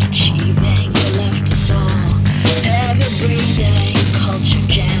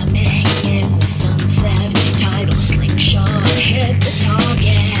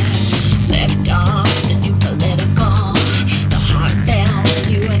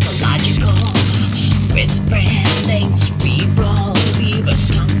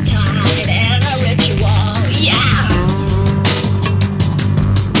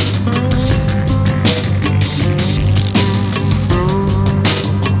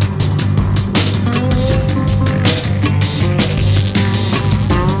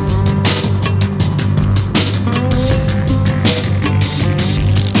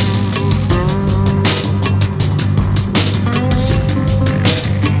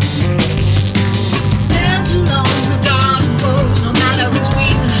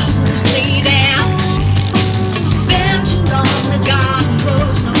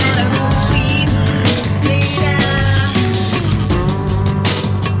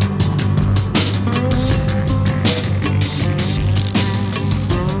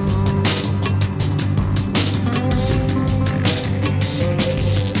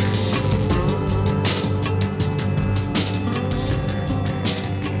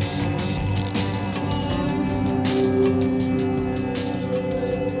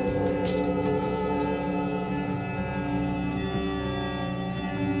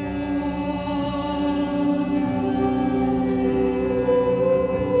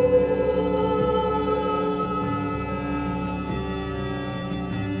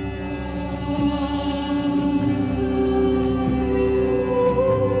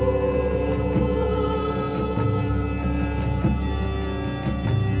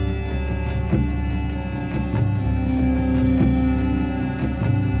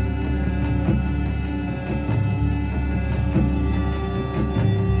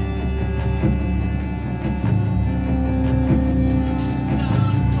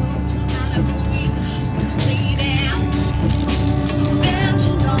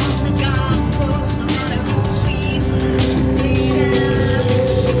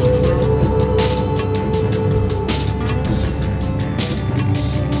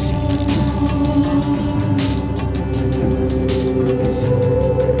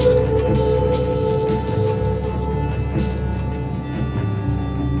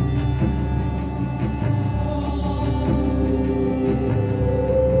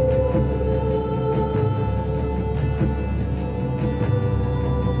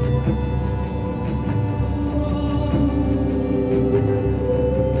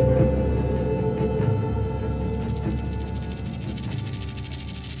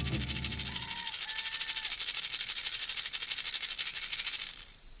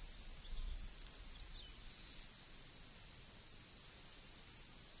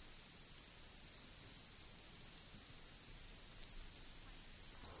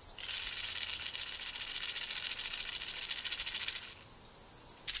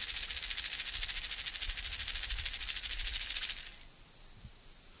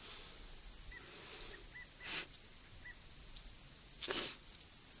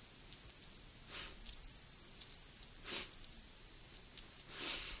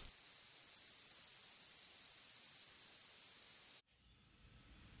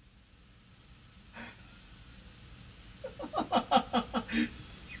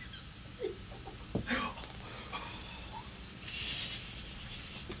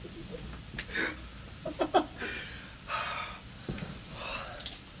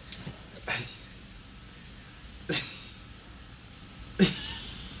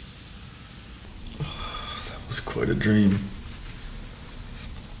quite a dream.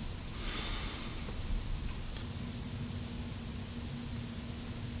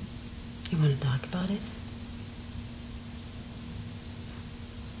 You want to talk about it?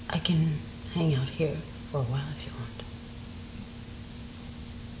 I can hang out here for a while if you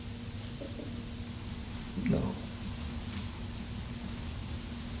want. No.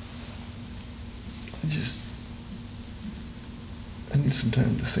 I need some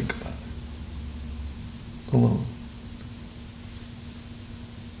time to think about it. Alone.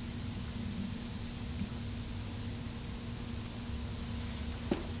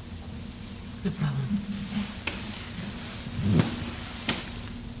 No problem.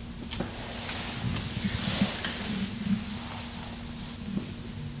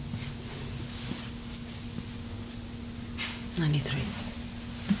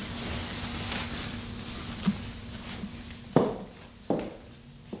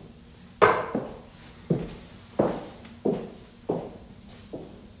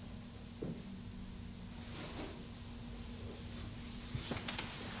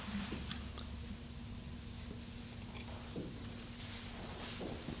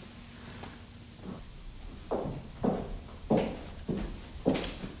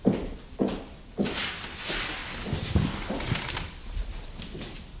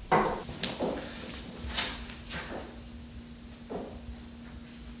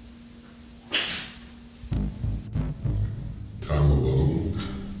 Time alone?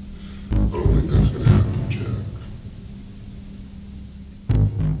 I don't think that's gonna happen, Jack.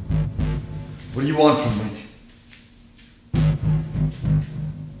 What do you want from me?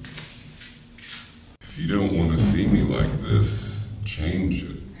 If you don't want to see me like this, change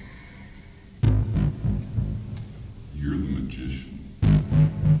it. You're the magician.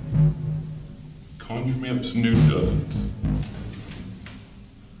 Conjure me up some new duds.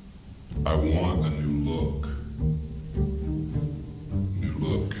 I want a new look. New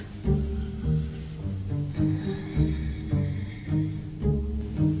look.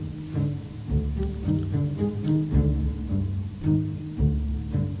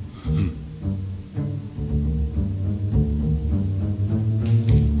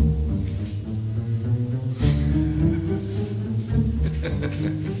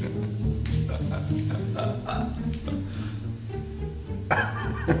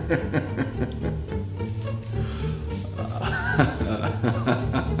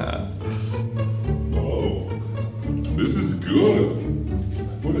 Oh, this is good.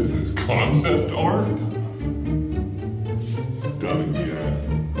 What is this, concept art? Stunning, Jack.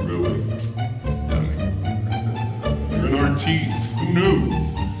 Really stunning. You're an artiste. Who knew?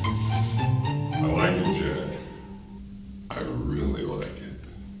 I like it, Jack. I really like it.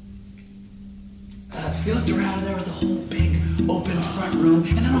 You looked around and there was the whole big open front room,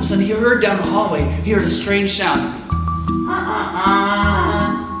 and then all of a sudden you heard down the hallway, you heard a strange sound.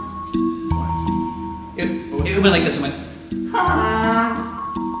 It went like this, it went.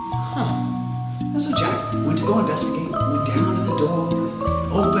 And so Jack went to go investigate, went down to the door,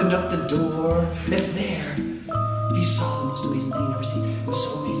 opened up the door, and there he saw the most amazing thing he'd ever seen. It was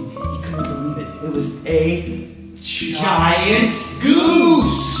so amazing, he couldn't believe it. It was a giant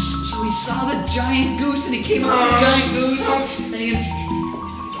goose! So he saw the giant goose, and he came up to the giant goose, and he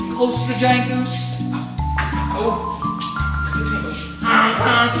started getting close to the giant goose. Oh,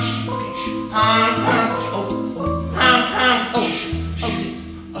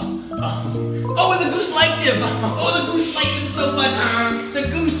 and the goose liked him. Oh, the goose liked him so much. The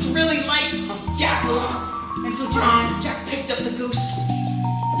goose really liked Jack a lot. And so Jack picked up the goose,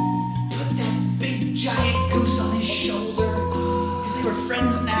 put that big giant goose on his shoulder, because they were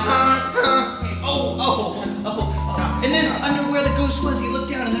friends now. And then under where the goose was, he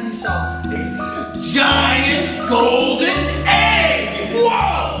looked down and there he saw a giant golden egg.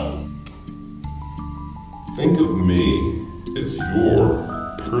 Whoa! Think of me as your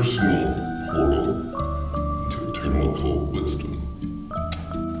personal portal into eternal occult wisdom.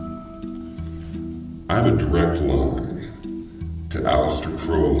 I have a direct line to Aleister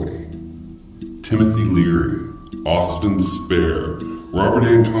Crowley, Timothy Leary, Austin Spare, Robert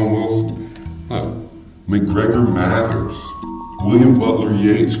Anton Wilson, McGregor Mathers, William Butler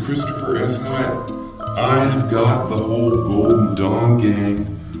Yeats, Christopher S. Hyatt. I have got the whole Golden Dawn gang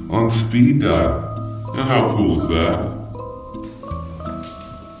on speed dial. Now how cool is that?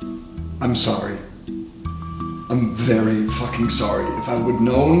 I'm sorry. I'm very fucking sorry. If I would have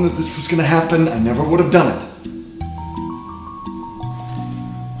known that this was gonna happen, I never would have done it.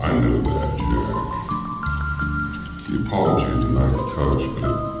 I know that, Jack. The apology is a nice touch,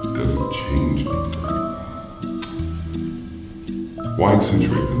 but it doesn't change anything. Why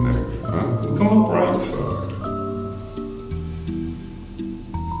accentuate the negative, huh? Look on the bright side.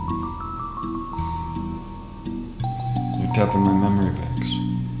 tapping my memory banks.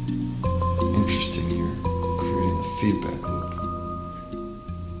 Interesting, you're creating a feedback loop.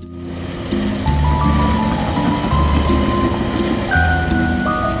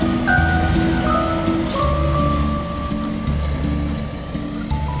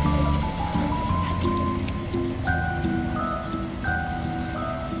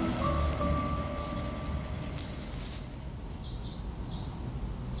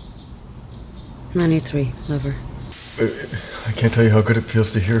 "93, lover." I can't tell you how good it feels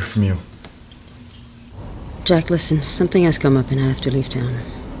to hear from you. Jack, listen, something has come up and I have to leave town.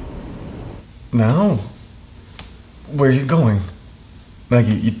 Now? Where are you going?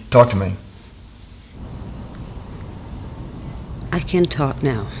 Maggie, you talk to me. I can't talk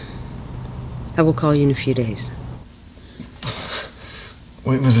now. I will call you in a few days.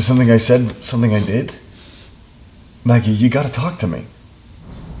 Wait, was there something I said, something I did? Maggie, you gotta talk to me.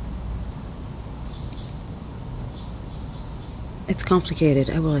 It's complicated.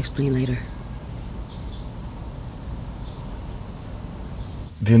 I will explain later.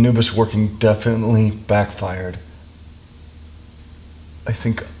 The Anubis working definitely backfired. I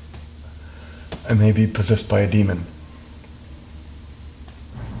think I may be possessed by a demon.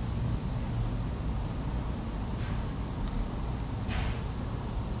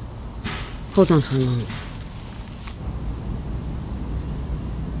 Hold on for a moment.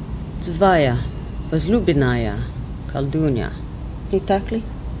 Tvaya, возлюбленная, колдунья. Не так ли?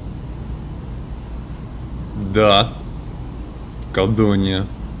 Да, колдунья.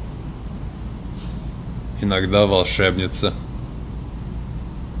 Иногда волшебница.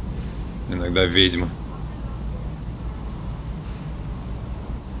 Иногда ведьма.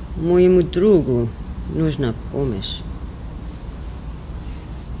 Моему другу нужна помощь.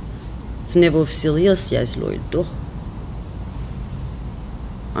 В него вселился злой дух.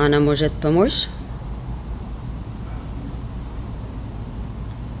 Она может помочь?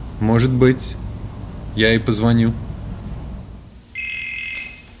 Может быть, я и позвоню.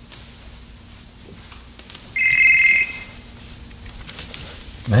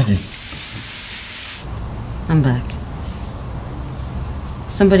 Maggie. I'm back.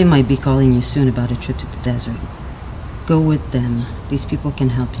 Somebody might be calling you soon about a trip to the desert. Go with them. These people can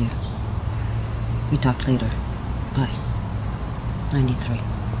help you. We talk later. Bye. 93.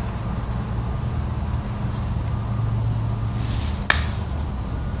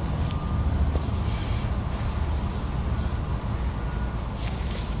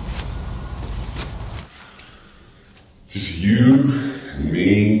 Just you and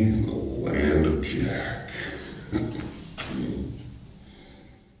me in the land of Jack.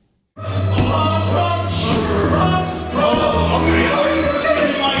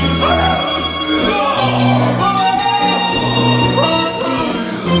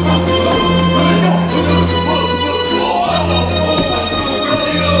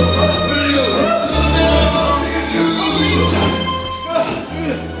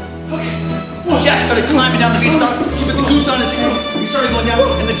 Jack started climbing down the beanstalk. He put the goose on his head. He started going down,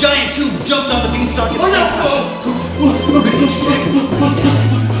 and the giant tube jumped on the beanstalk at the same time. We're gonna get you, Jack.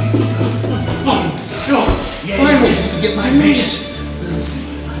 Yeah, finally, you can get my mace.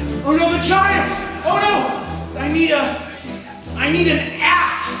 Oh no, the giant! Oh no! I need an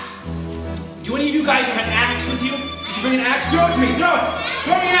axe! Do any of you guys have an axe with you? Did you bring an axe? Throw it to me! Throw it!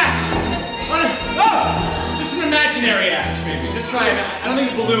 Throw me an axe! Oh! Just an imaginary axe, maybe. Just try it. I don't think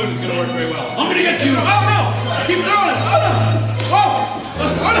the balloon is going to work very well. I'm gonna get you! Oh no! Keep throwing it! Oh no! Oh!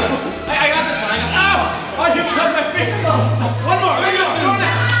 Oh no! I got this one. I got. Oh! You cut my finger! One more! There you go! Throw it!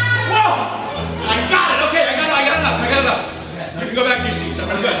 Whoa! I got it. Okay, I got enough. You can go back to your seats.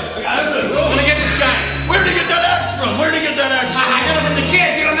 I'm good. I'm gonna get this giant. Where did he get that axe from? Where did he get that axe from? I got it from the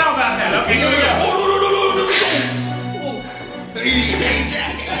kids. You don't know about that. Okay, here we go. Hey,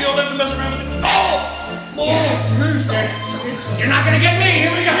 Jack, you don't have to mess around with it. You're not gonna get me.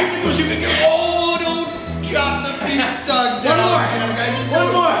 Here we go. Don't chop the beanstalk down. One more. You know, guys.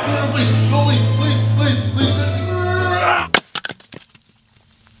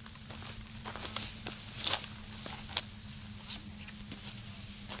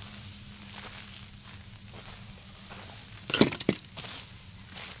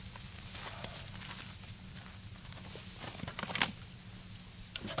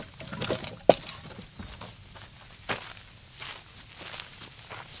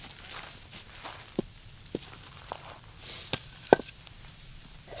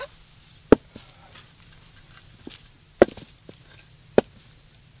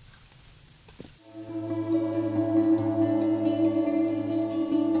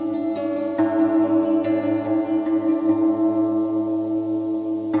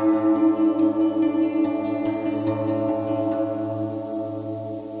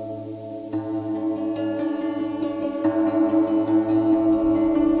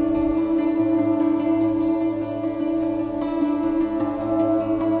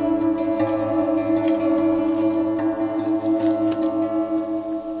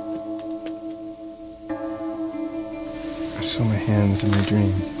 hands in your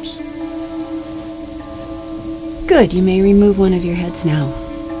dreams. Good, you may remove one of your heads now.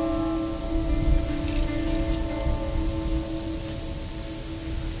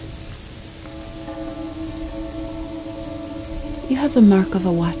 You have the mark of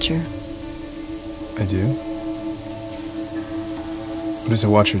a watcher. I do? What does a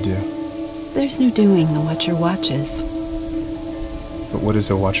watcher do? There's no doing, the watcher watches. But what does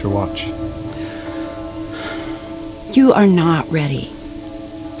a watcher watch? You are not ready.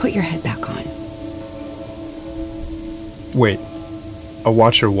 Put your head back on. Wait. A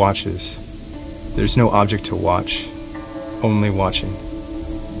watcher watches. There's no object to watch. Only watching.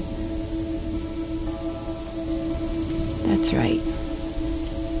 That's right.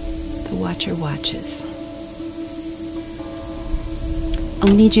 The watcher watches.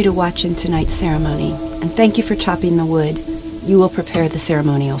 I'll need you to watch in tonight's ceremony, and thank you for chopping the wood. You will prepare the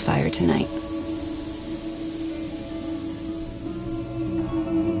ceremonial fire tonight.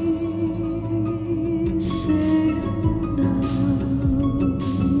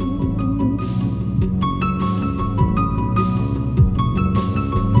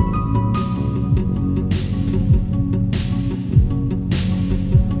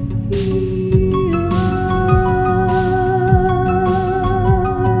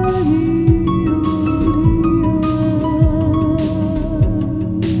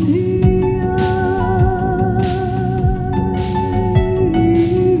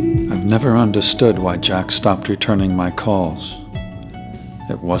 Never understood why Jack stopped returning my calls.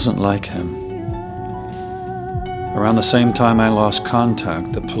 It wasn't like him. Around the same time I lost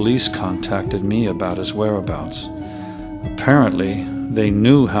contact, the police contacted me about his whereabouts. Apparently, they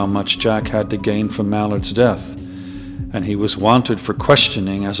knew how much Jack had to gain from Mallard's death, and he was wanted for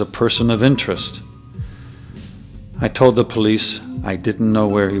questioning as a person of interest. I told the police I didn't know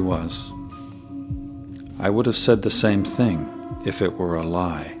where he was. I would have said the same thing if it were a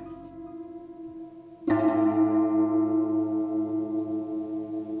lie.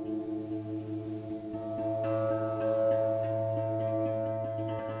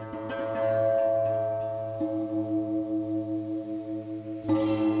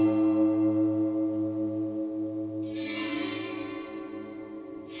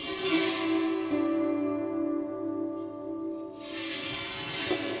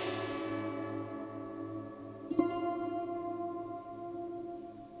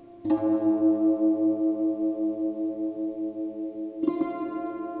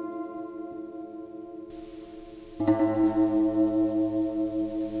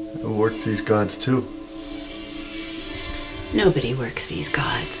 Work these gods too. Nobody works these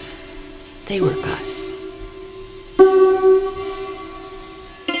gods. They work us.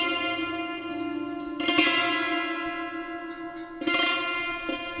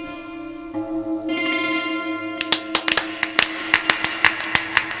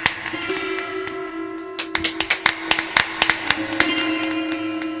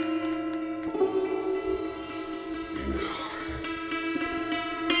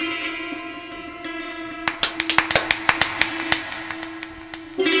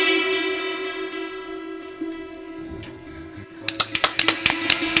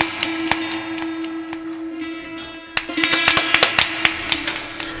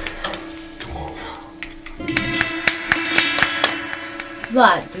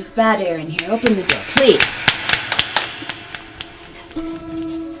 Vlad, there's bad air in here. Open the door, please.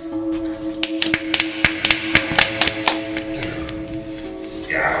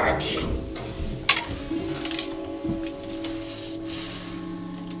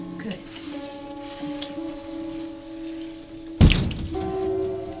 Good.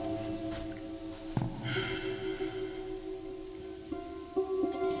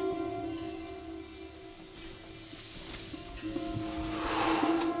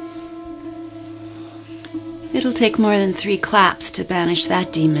 It'll take more than 3 claps to banish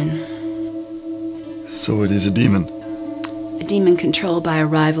that demon. So it is a demon. A demon controlled by a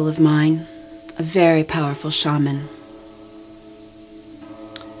rival of mine, a very powerful shaman.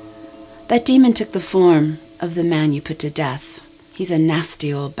 That demon took the form of the man you put to death. He's a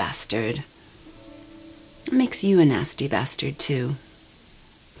nasty old bastard. It makes you a nasty bastard, too.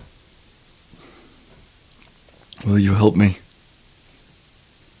 Will you help me?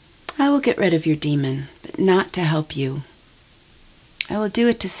 I will get rid of your demon, but not to help you. I will do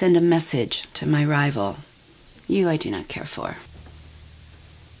it to send a message to my rival. You I do not care for.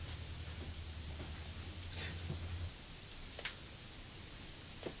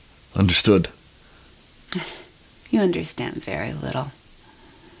 Understood. You understand very little.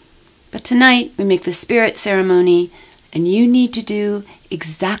 But tonight we make the spirit ceremony, and you need to do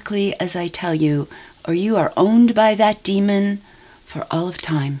exactly as I tell you, or you are owned by that demon for all of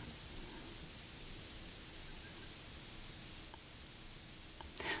time.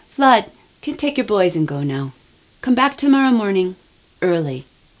 Vlad, can take your boys and go now. Come back tomorrow morning, early.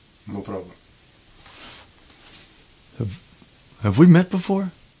 No problem. Have we met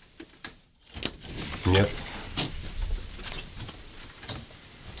before? Нет.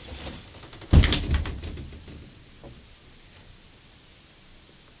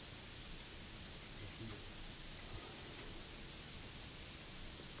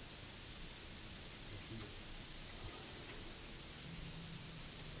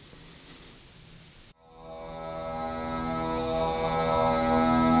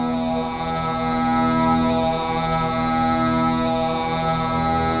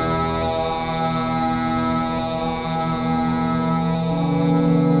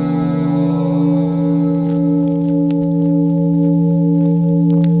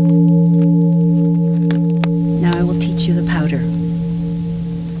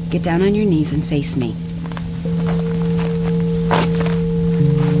 Get down on your knees and face me.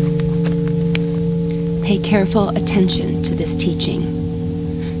 Pay careful attention to this teaching.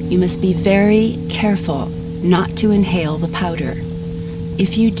 You must be very careful not to inhale the powder.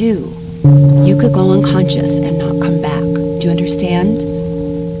 If you do, you could go unconscious and not come back. Do you understand?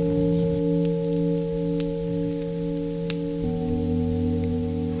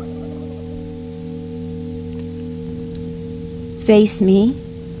 Face me.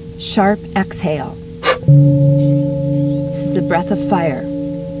 Sharp exhale. This is a breath of fire.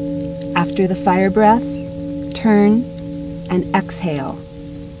 After the fire breath, turn and exhale.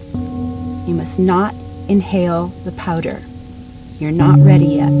 You must not inhale the powder. You're not ready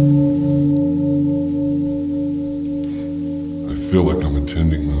yet. I feel like I'm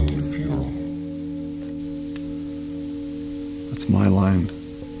attending my own funeral. That's my line.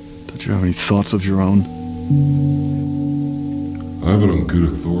 Don't you have any thoughts of your own? I have it on good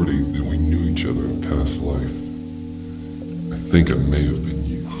authority that we knew each other in past life. I think it may have been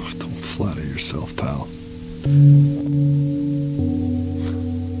you. Oh, don't flatter yourself, pal.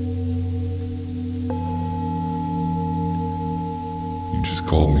 You just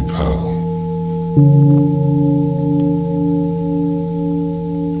called me pal.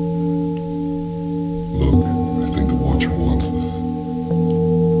 Look, I think the Watcher wants this.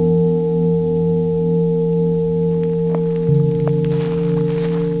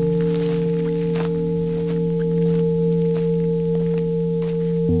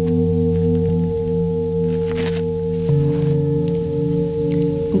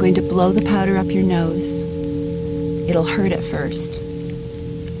 I'm going to blow the powder up your nose. It'll hurt at first.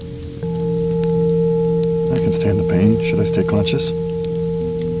 I can stand the pain. Should I stay conscious?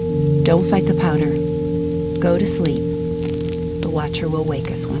 Don't fight the powder. Go to sleep. The Watcher will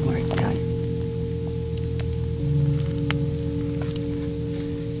wake us when we're done.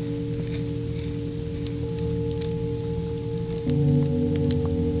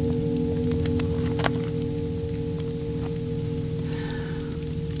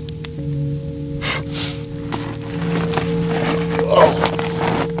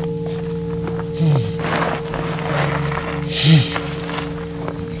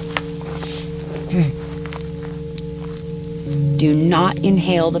 Do not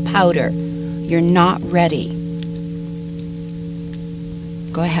inhale the powder. You're not ready.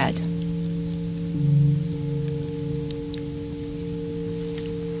 Go ahead.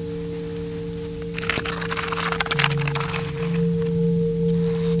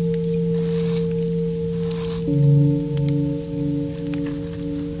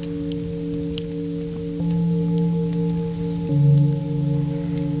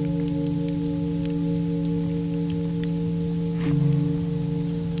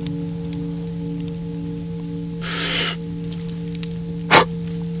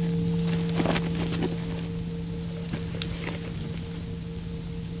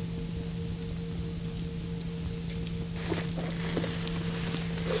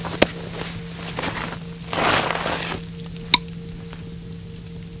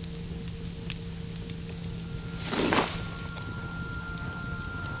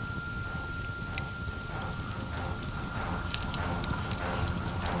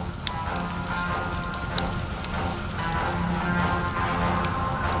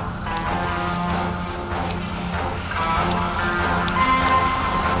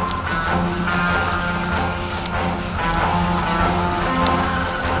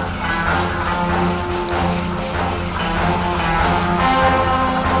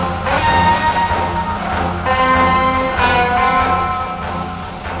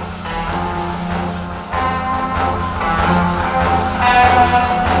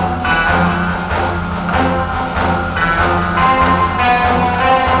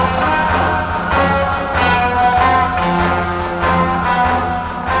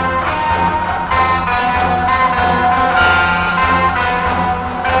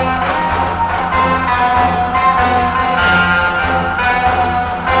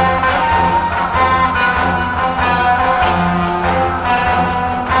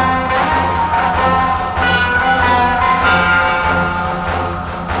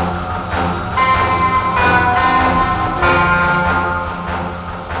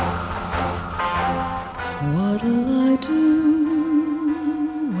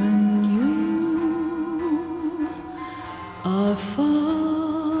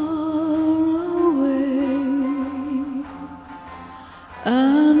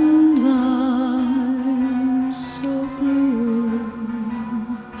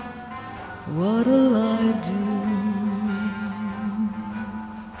 What'll I do?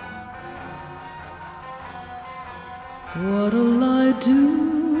 What'll I do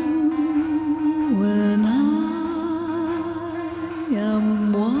when I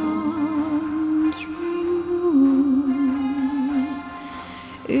am wondering who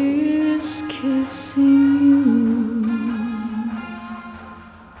is kissing you?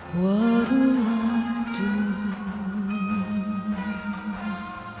 What'll I do?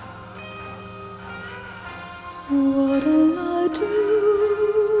 What'll I do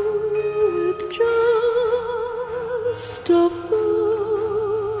with just a photograph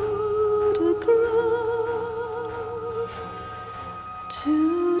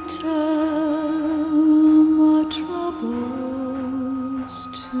to tell my troubles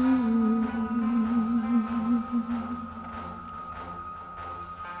to?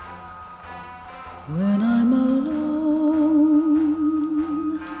 When I'm alone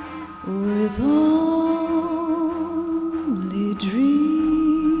with only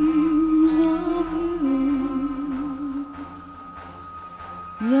dreams of you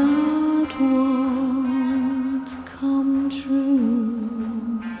that won't come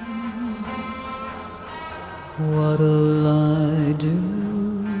true, what'll I do?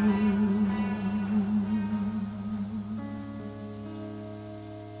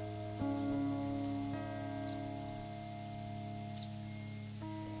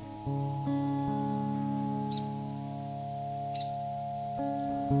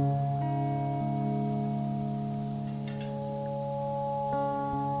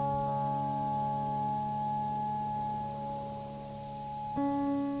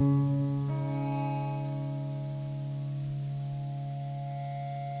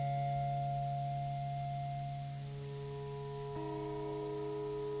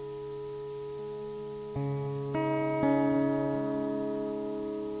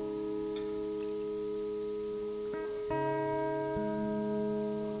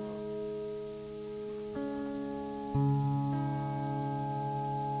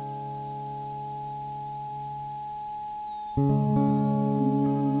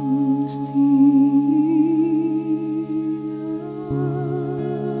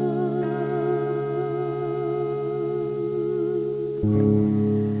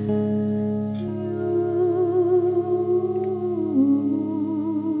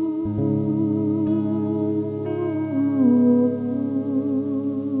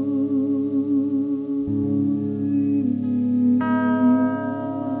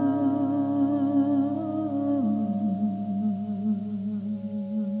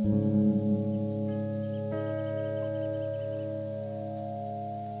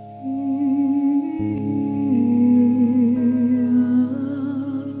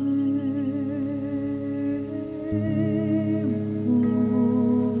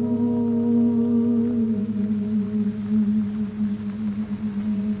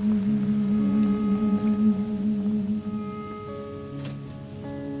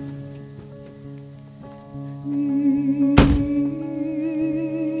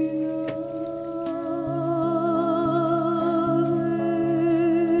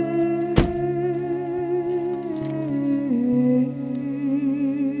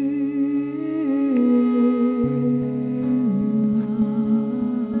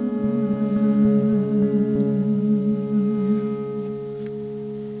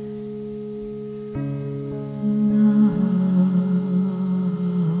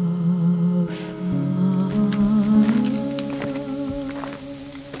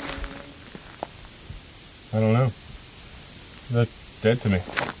 I don't know. They're dead to me.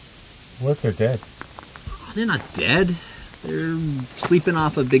 What if they're dead? They're not dead. They're sleeping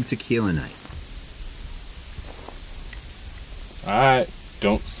off a big tequila night. I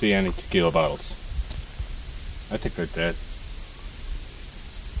don't see any tequila bottles. I think they're dead.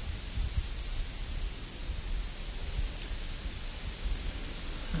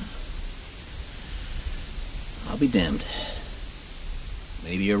 I'll be damned.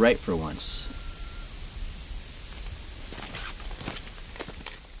 Maybe you're right for once.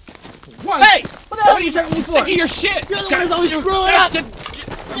 What? Hey! What the hell are you turning me for? Sick of your shit! You're the one who's always screwing up!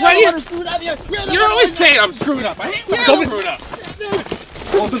 You're always saying I'm screwing up. I hate when I'm screwing up.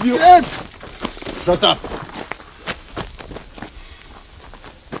 Both of you! Shut up!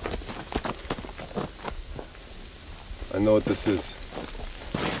 I know what this is.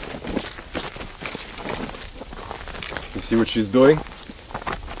 You see what she's doing?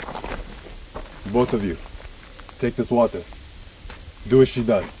 Both of you, take this water. Do as she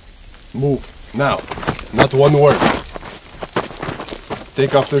does. Move, now. Not one word.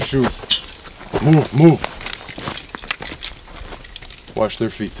 Take off their shoes. Move, move. Wash their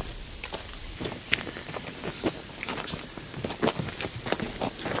feet.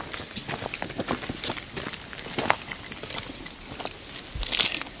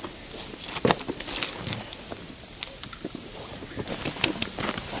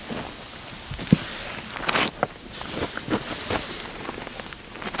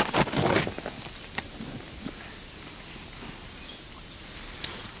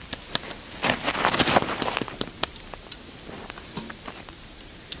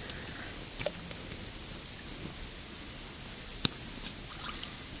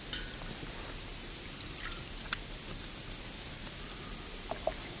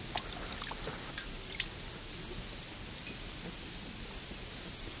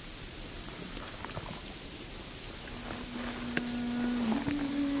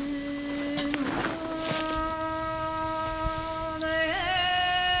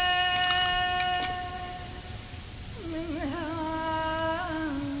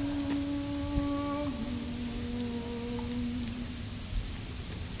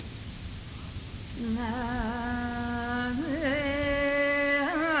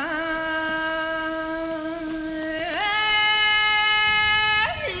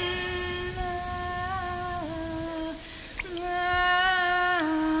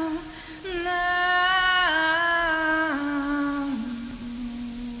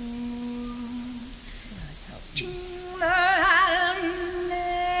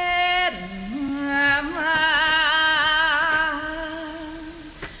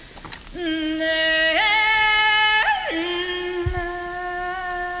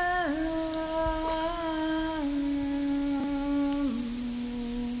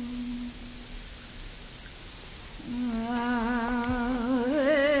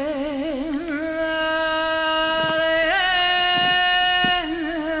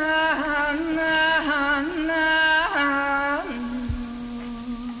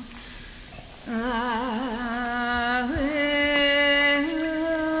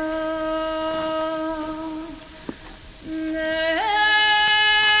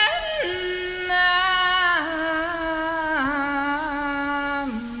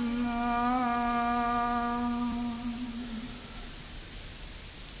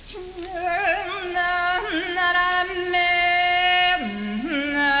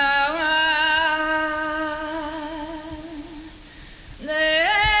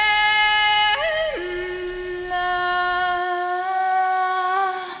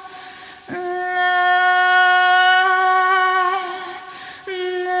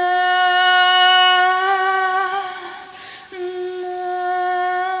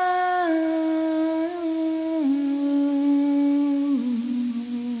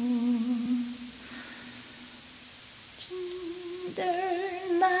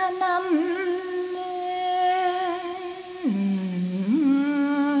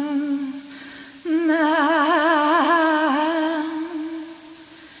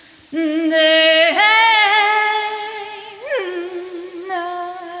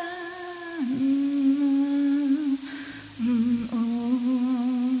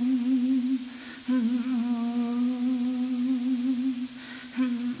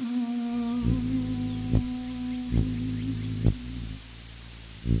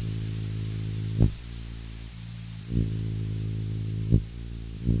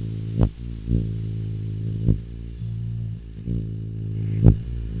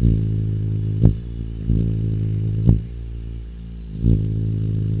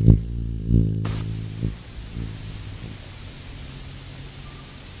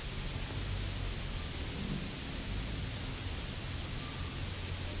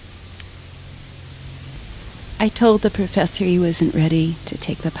 I told the professor he wasn't ready to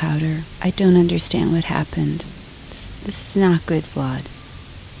take the powder. I don't understand what happened. This is not good, Vlad.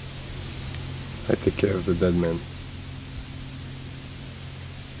 I take care of the dead man.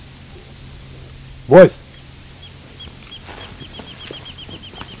 Boys!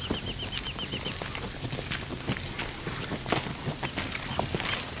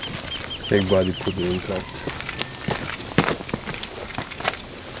 Take body, put it in track.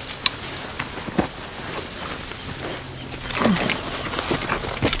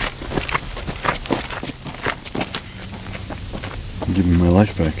 Give me my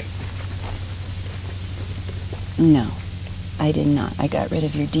life back. No, I did not. I got rid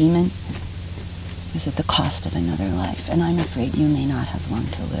of your demon. It was at the cost of another life, and I'm afraid you may not have long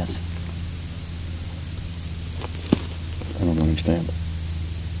to live. I don't understand.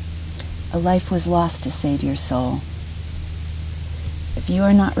 A life was lost to save your soul. If you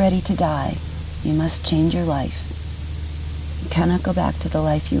are not ready to die, you must change your life. You cannot go back to the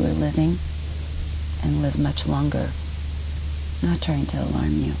life you were living and live much longer. I'm not trying to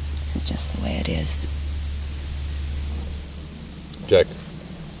alarm you. This is just the way it is. Jack,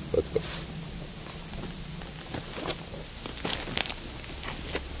 let's go.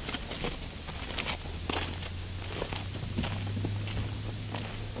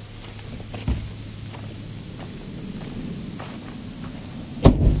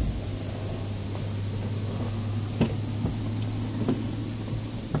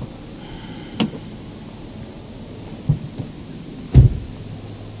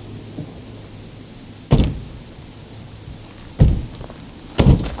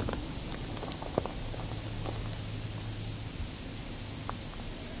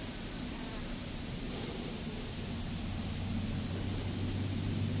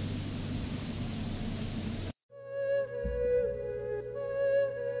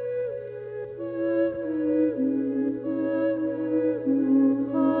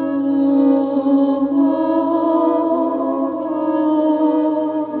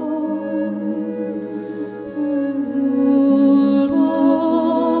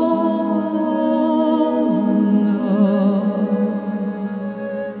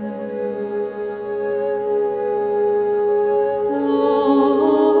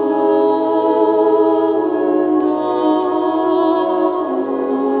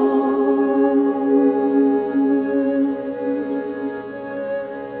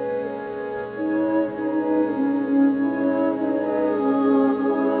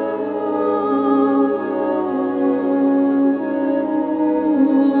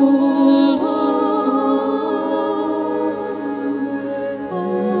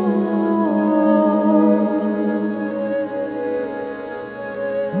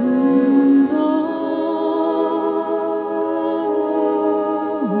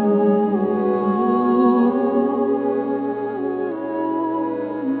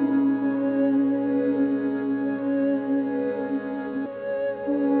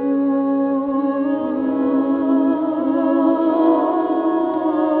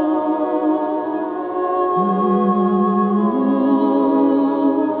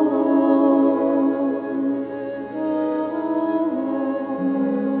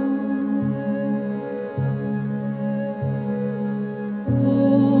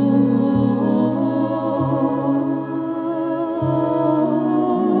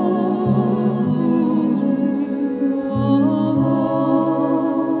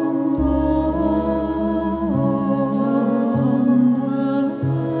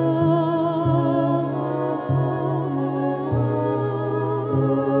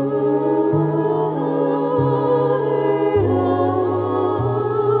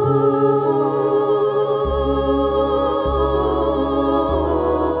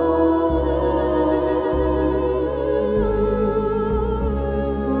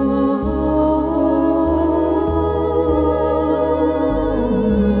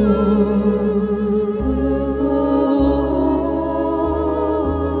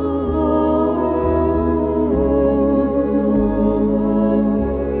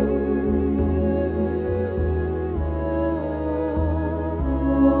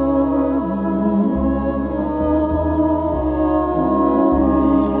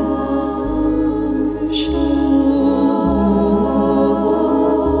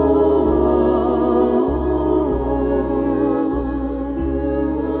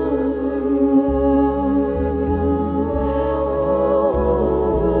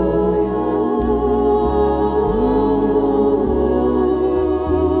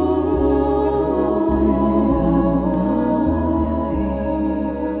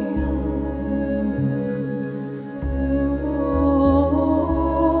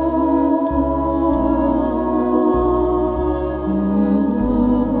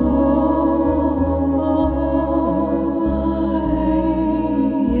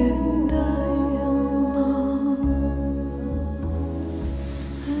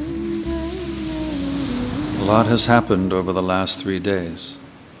 lot has happened over the last 3 days.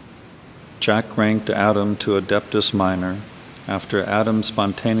 Jack ranked Adam to Adeptus Minor after Adam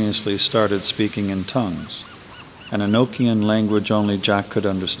spontaneously started speaking in tongues, an Enochian language only Jack could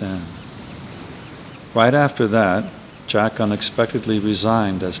understand. Right after that, Jack unexpectedly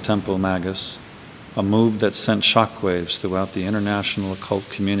resigned as Temple Magus, a move that sent shockwaves throughout the international occult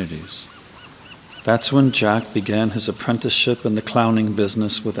communities. That's when Jack began his apprenticeship in the clowning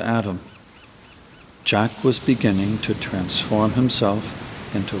business with Adam. Jack was beginning to transform himself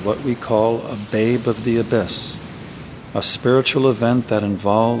into what we call a babe of the abyss, a spiritual event that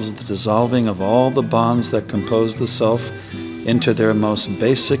involves the dissolving of all the bonds that compose the self into their most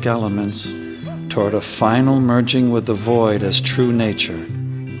basic elements toward a final merging with the void as true nature.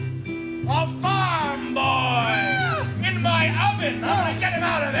 A farm boy! In my oven! I'm gonna get him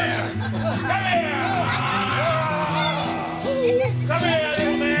out of there! Come here! Come here,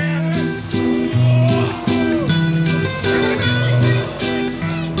 little man!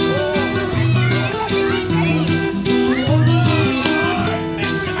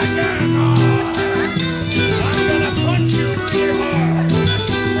 I'm gonna punch you really hard!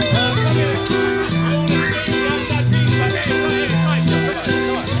 Come here!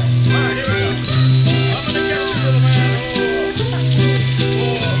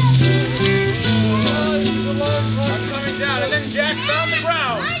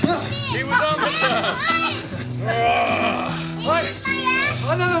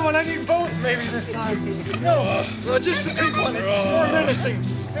 Another one. I need both, maybe this time. No, just the pink one. It's more menacing.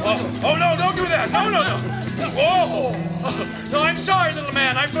 Oh no! Don't do that! No! Oh! No, I'm sorry, little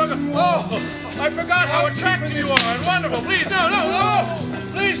man. I forgot. Oh! I forgot how attractive you are and wonderful. Please, no! Oh!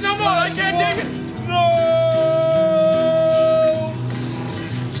 Please, no more. I can't take it. No!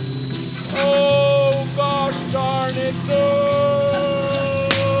 Oh, gosh darn it! No!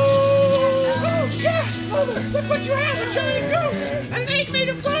 Mother, look what you have, a giant goose! An egg made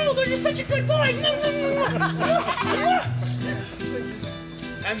of gold, and you're such a good boy!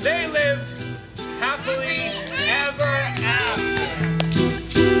 And they lived happily